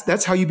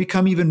that's how you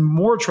become even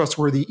more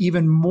trustworthy,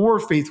 even more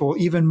faithful,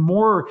 even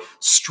more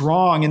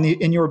strong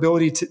in your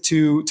ability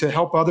to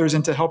help others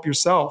and to help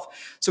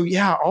yourself. So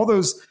yeah, all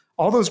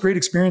those great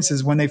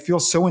experiences, when they feel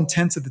so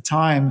intense at the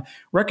time,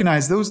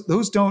 recognize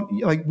those don't,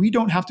 like, we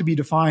don't have to be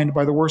defined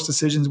by the worst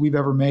decisions we've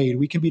ever made.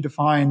 We can be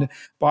defined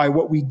by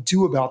what we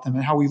do about them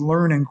and how we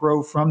learn and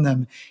grow from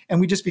them.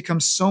 And we just become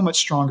so much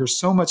stronger,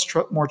 so much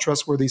more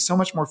trustworthy, so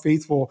much more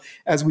faithful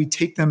as we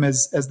take them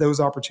as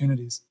those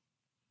opportunities.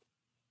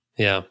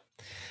 Yeah.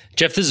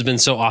 Jeff, this has been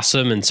so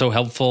awesome and so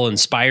helpful,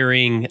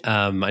 inspiring.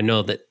 I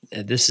know that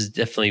this is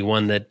definitely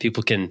one that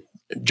people can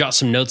jot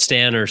some notes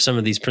down or some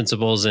of these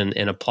principles and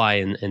apply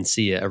and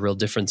see a real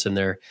difference in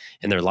their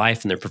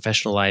life and their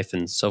professional life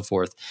and so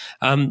forth.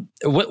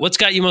 What's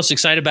got you most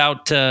excited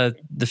about the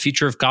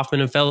future of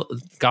Kauffman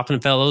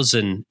and Fellows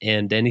and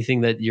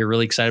anything that you're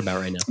really excited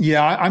about right now?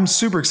 Yeah, I'm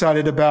super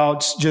excited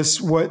about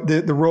just what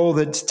the role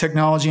that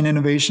technology and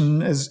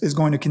innovation is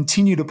going to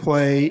continue to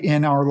play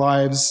in our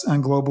lives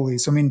and globally.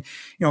 So, I mean,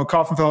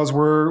 Kauffman Fellows,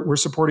 we're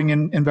supporting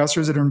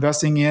investors that are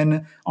investing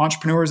in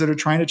entrepreneurs that are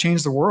trying to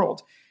change the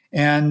world.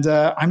 And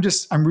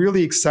I'm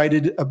really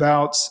excited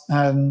about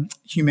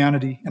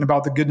humanity and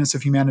about the goodness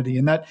of humanity.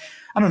 And that,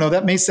 I don't know,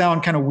 that may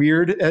sound kind of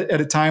weird at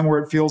a time where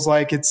it feels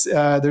like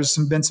there's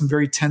been some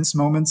very tense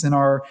moments in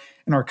our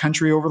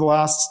country over the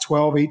last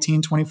 12,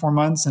 18, 24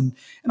 months and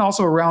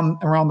also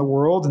around the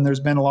world. And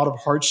there's been a lot of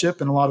hardship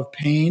and a lot of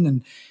pain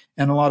and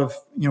a lot of,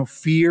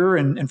 fear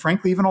and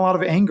frankly, even a lot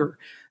of anger.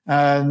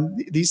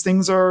 These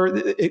things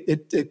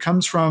it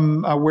comes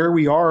from where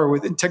we are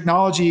with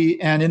technology,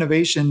 and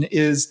innovation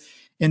is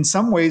in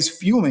some ways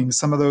fueling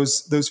some of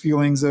those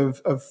feelings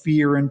of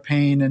fear and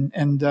pain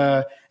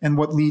and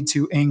what lead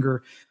to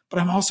anger. But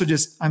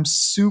I'm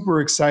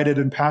super excited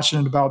and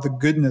passionate about the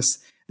goodness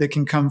that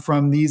can come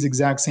from these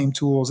exact same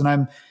tools.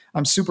 And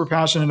I'm super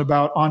passionate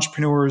about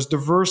entrepreneurs,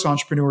 diverse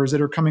entrepreneurs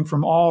that are coming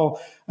from all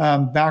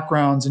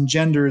backgrounds and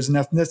genders and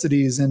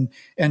ethnicities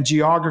and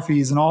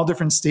geographies and all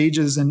different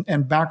stages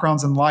and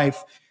backgrounds in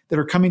life that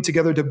are coming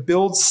together to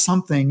build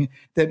something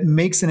that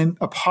makes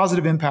a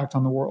positive impact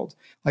on the world.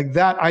 Like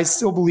that, I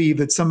still believe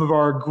that some of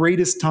our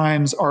greatest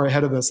times are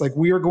ahead of us. Like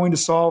we are going to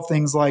solve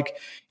things like,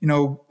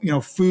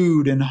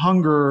 food and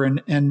hunger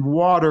and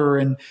water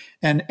and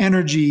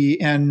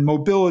energy and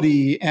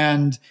mobility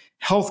and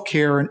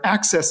healthcare and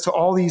access to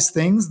all these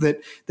things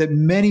that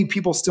many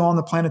people still on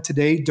the planet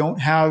today don't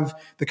have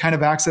the kind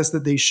of access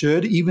that they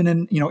should, even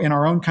in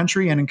our own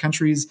country and in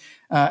countries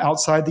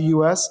outside the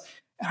US.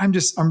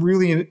 I'm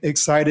really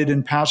excited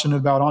and passionate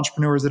about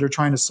entrepreneurs that are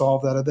trying to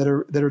solve that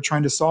are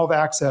trying to solve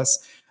access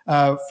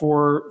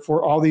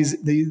for all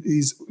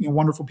these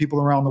wonderful people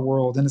around the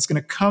world. And it's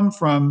going to come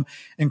from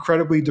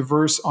incredibly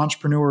diverse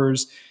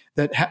entrepreneurs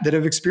that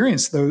have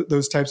experienced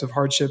those types of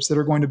hardships, that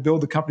are going to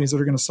build the companies that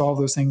are going to solve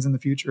those things in the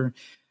future.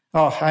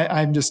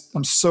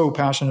 I'm so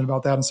passionate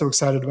about that and so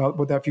excited about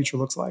what that future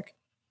looks like.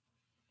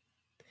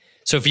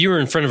 So if you were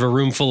in front of a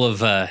room full of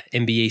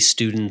MBA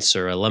students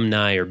or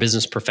alumni or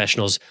business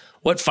professionals,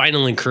 what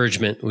final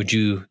encouragement would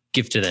you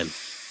give to them?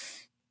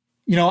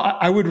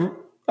 I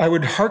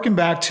would hearken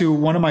back to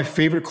one of my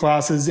favorite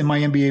classes in my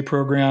MBA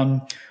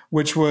program,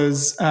 which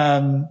was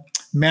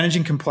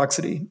managing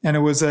complexity. And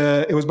it was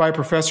by a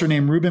professor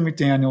named Reuben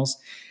McDaniels.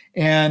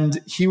 And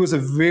he was a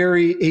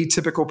very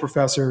atypical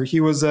professor.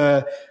 He was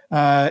a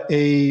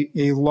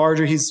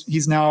larger.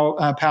 He's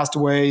now passed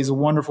away. He's a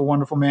wonderful,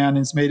 wonderful man, and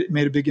he's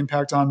made a big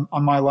impact on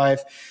my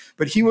life.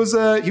 But he was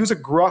a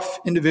gruff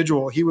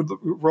individual. He would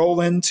roll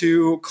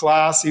into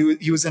class.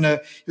 He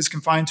was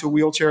confined to a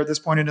wheelchair at this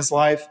point in his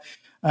life.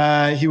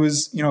 He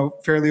was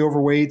fairly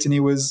overweight, and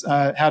he was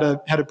had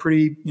a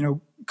pretty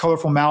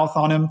colorful mouth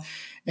on him.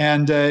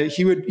 And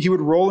he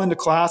would roll into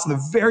class. And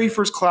the very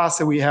first class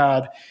that we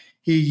had,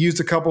 he used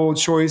a couple of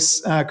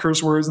choice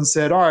curse words and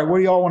said, "All right, what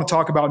do y'all want to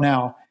talk about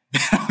now?"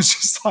 And I was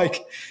just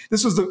like,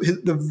 this was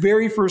the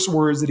very first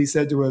words that he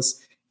said to us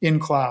in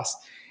class.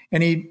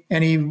 And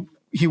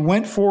he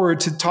went forward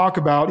to talk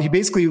about, he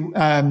basically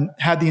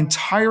had the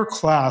entire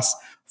class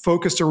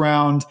focused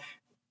around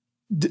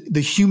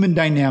the human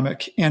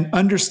dynamic and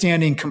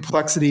understanding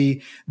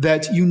complexity,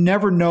 that you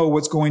never know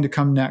what's going to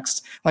come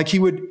next. Like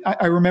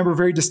I remember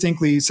very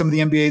distinctly some of the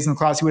MBAs in the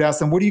class, he would ask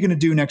them, "What are you going to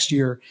do next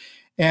year?"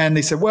 And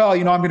they said, "Well,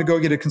 I'm going to go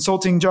get a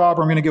consulting job,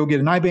 or I'm going to go get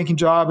an iBanking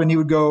job." And he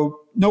would go,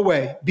 "No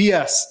way,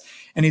 BS."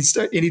 And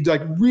he'd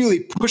like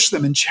really push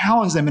them and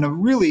challenge them in a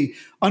really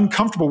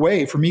uncomfortable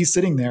way for me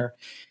sitting there.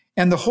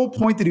 And the whole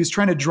point that he was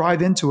trying to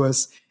drive into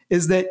us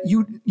is that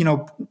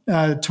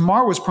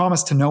tomorrow was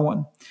promised to no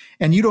one,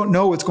 and you don't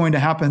know what's going to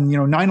happen.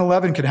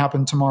 9/11 could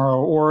happen tomorrow,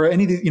 or a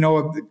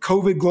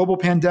COVID global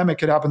pandemic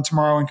could happen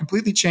tomorrow and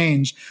completely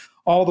change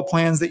all the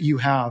plans that you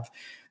have.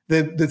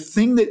 The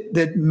thing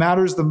that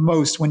matters the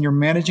most when you're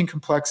managing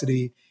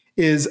complexity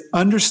is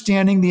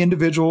understanding the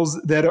individuals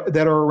that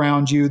are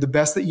around you the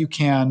best that you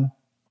can,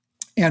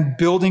 and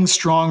building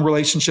strong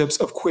relationships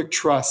of quick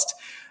trust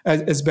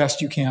as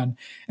best you can.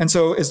 And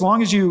so as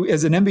long as you,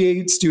 as an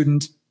MBA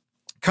student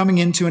coming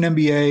into an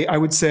MBA, I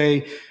would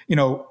say,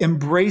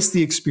 embrace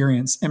the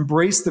experience,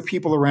 embrace the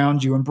people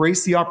around you,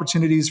 embrace the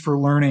opportunities for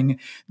learning.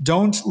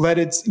 Don't let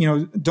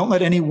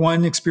any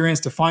one experience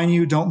define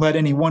you. Don't let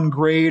any one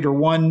grade or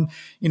one,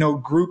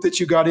 group that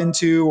you got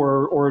into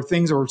or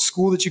things or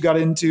school that you got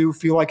into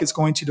feel like it's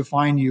going to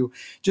define you.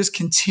 Just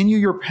continue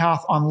your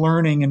path on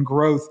learning and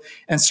growth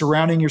and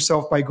surrounding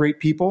yourself by great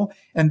people.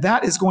 And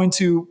that's going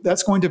to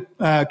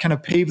kind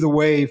of pave the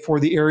way for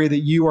the area that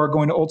you are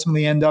going to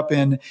ultimately end up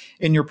in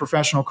your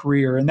professional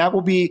career. And it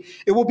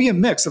will be a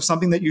mix of of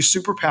something that you're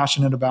super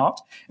passionate about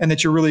and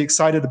that you're really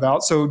excited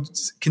about. So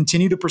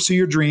continue to pursue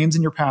your dreams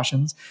and your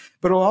passions,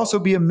 but it'll also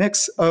be a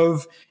mix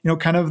of,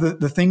 kind of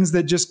the things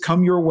that just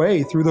come your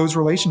way through those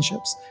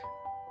relationships.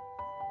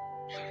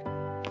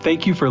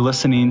 Thank you for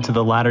listening to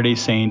the Latter-day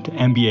Saint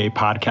MBA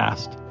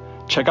podcast.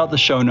 Check out the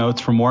show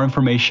notes for more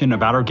information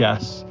about our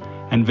guests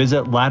and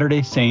visit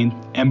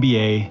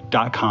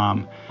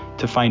latterdaysaintmba.com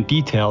to find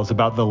details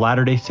about the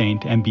Latter-day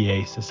Saint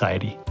MBA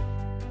Society.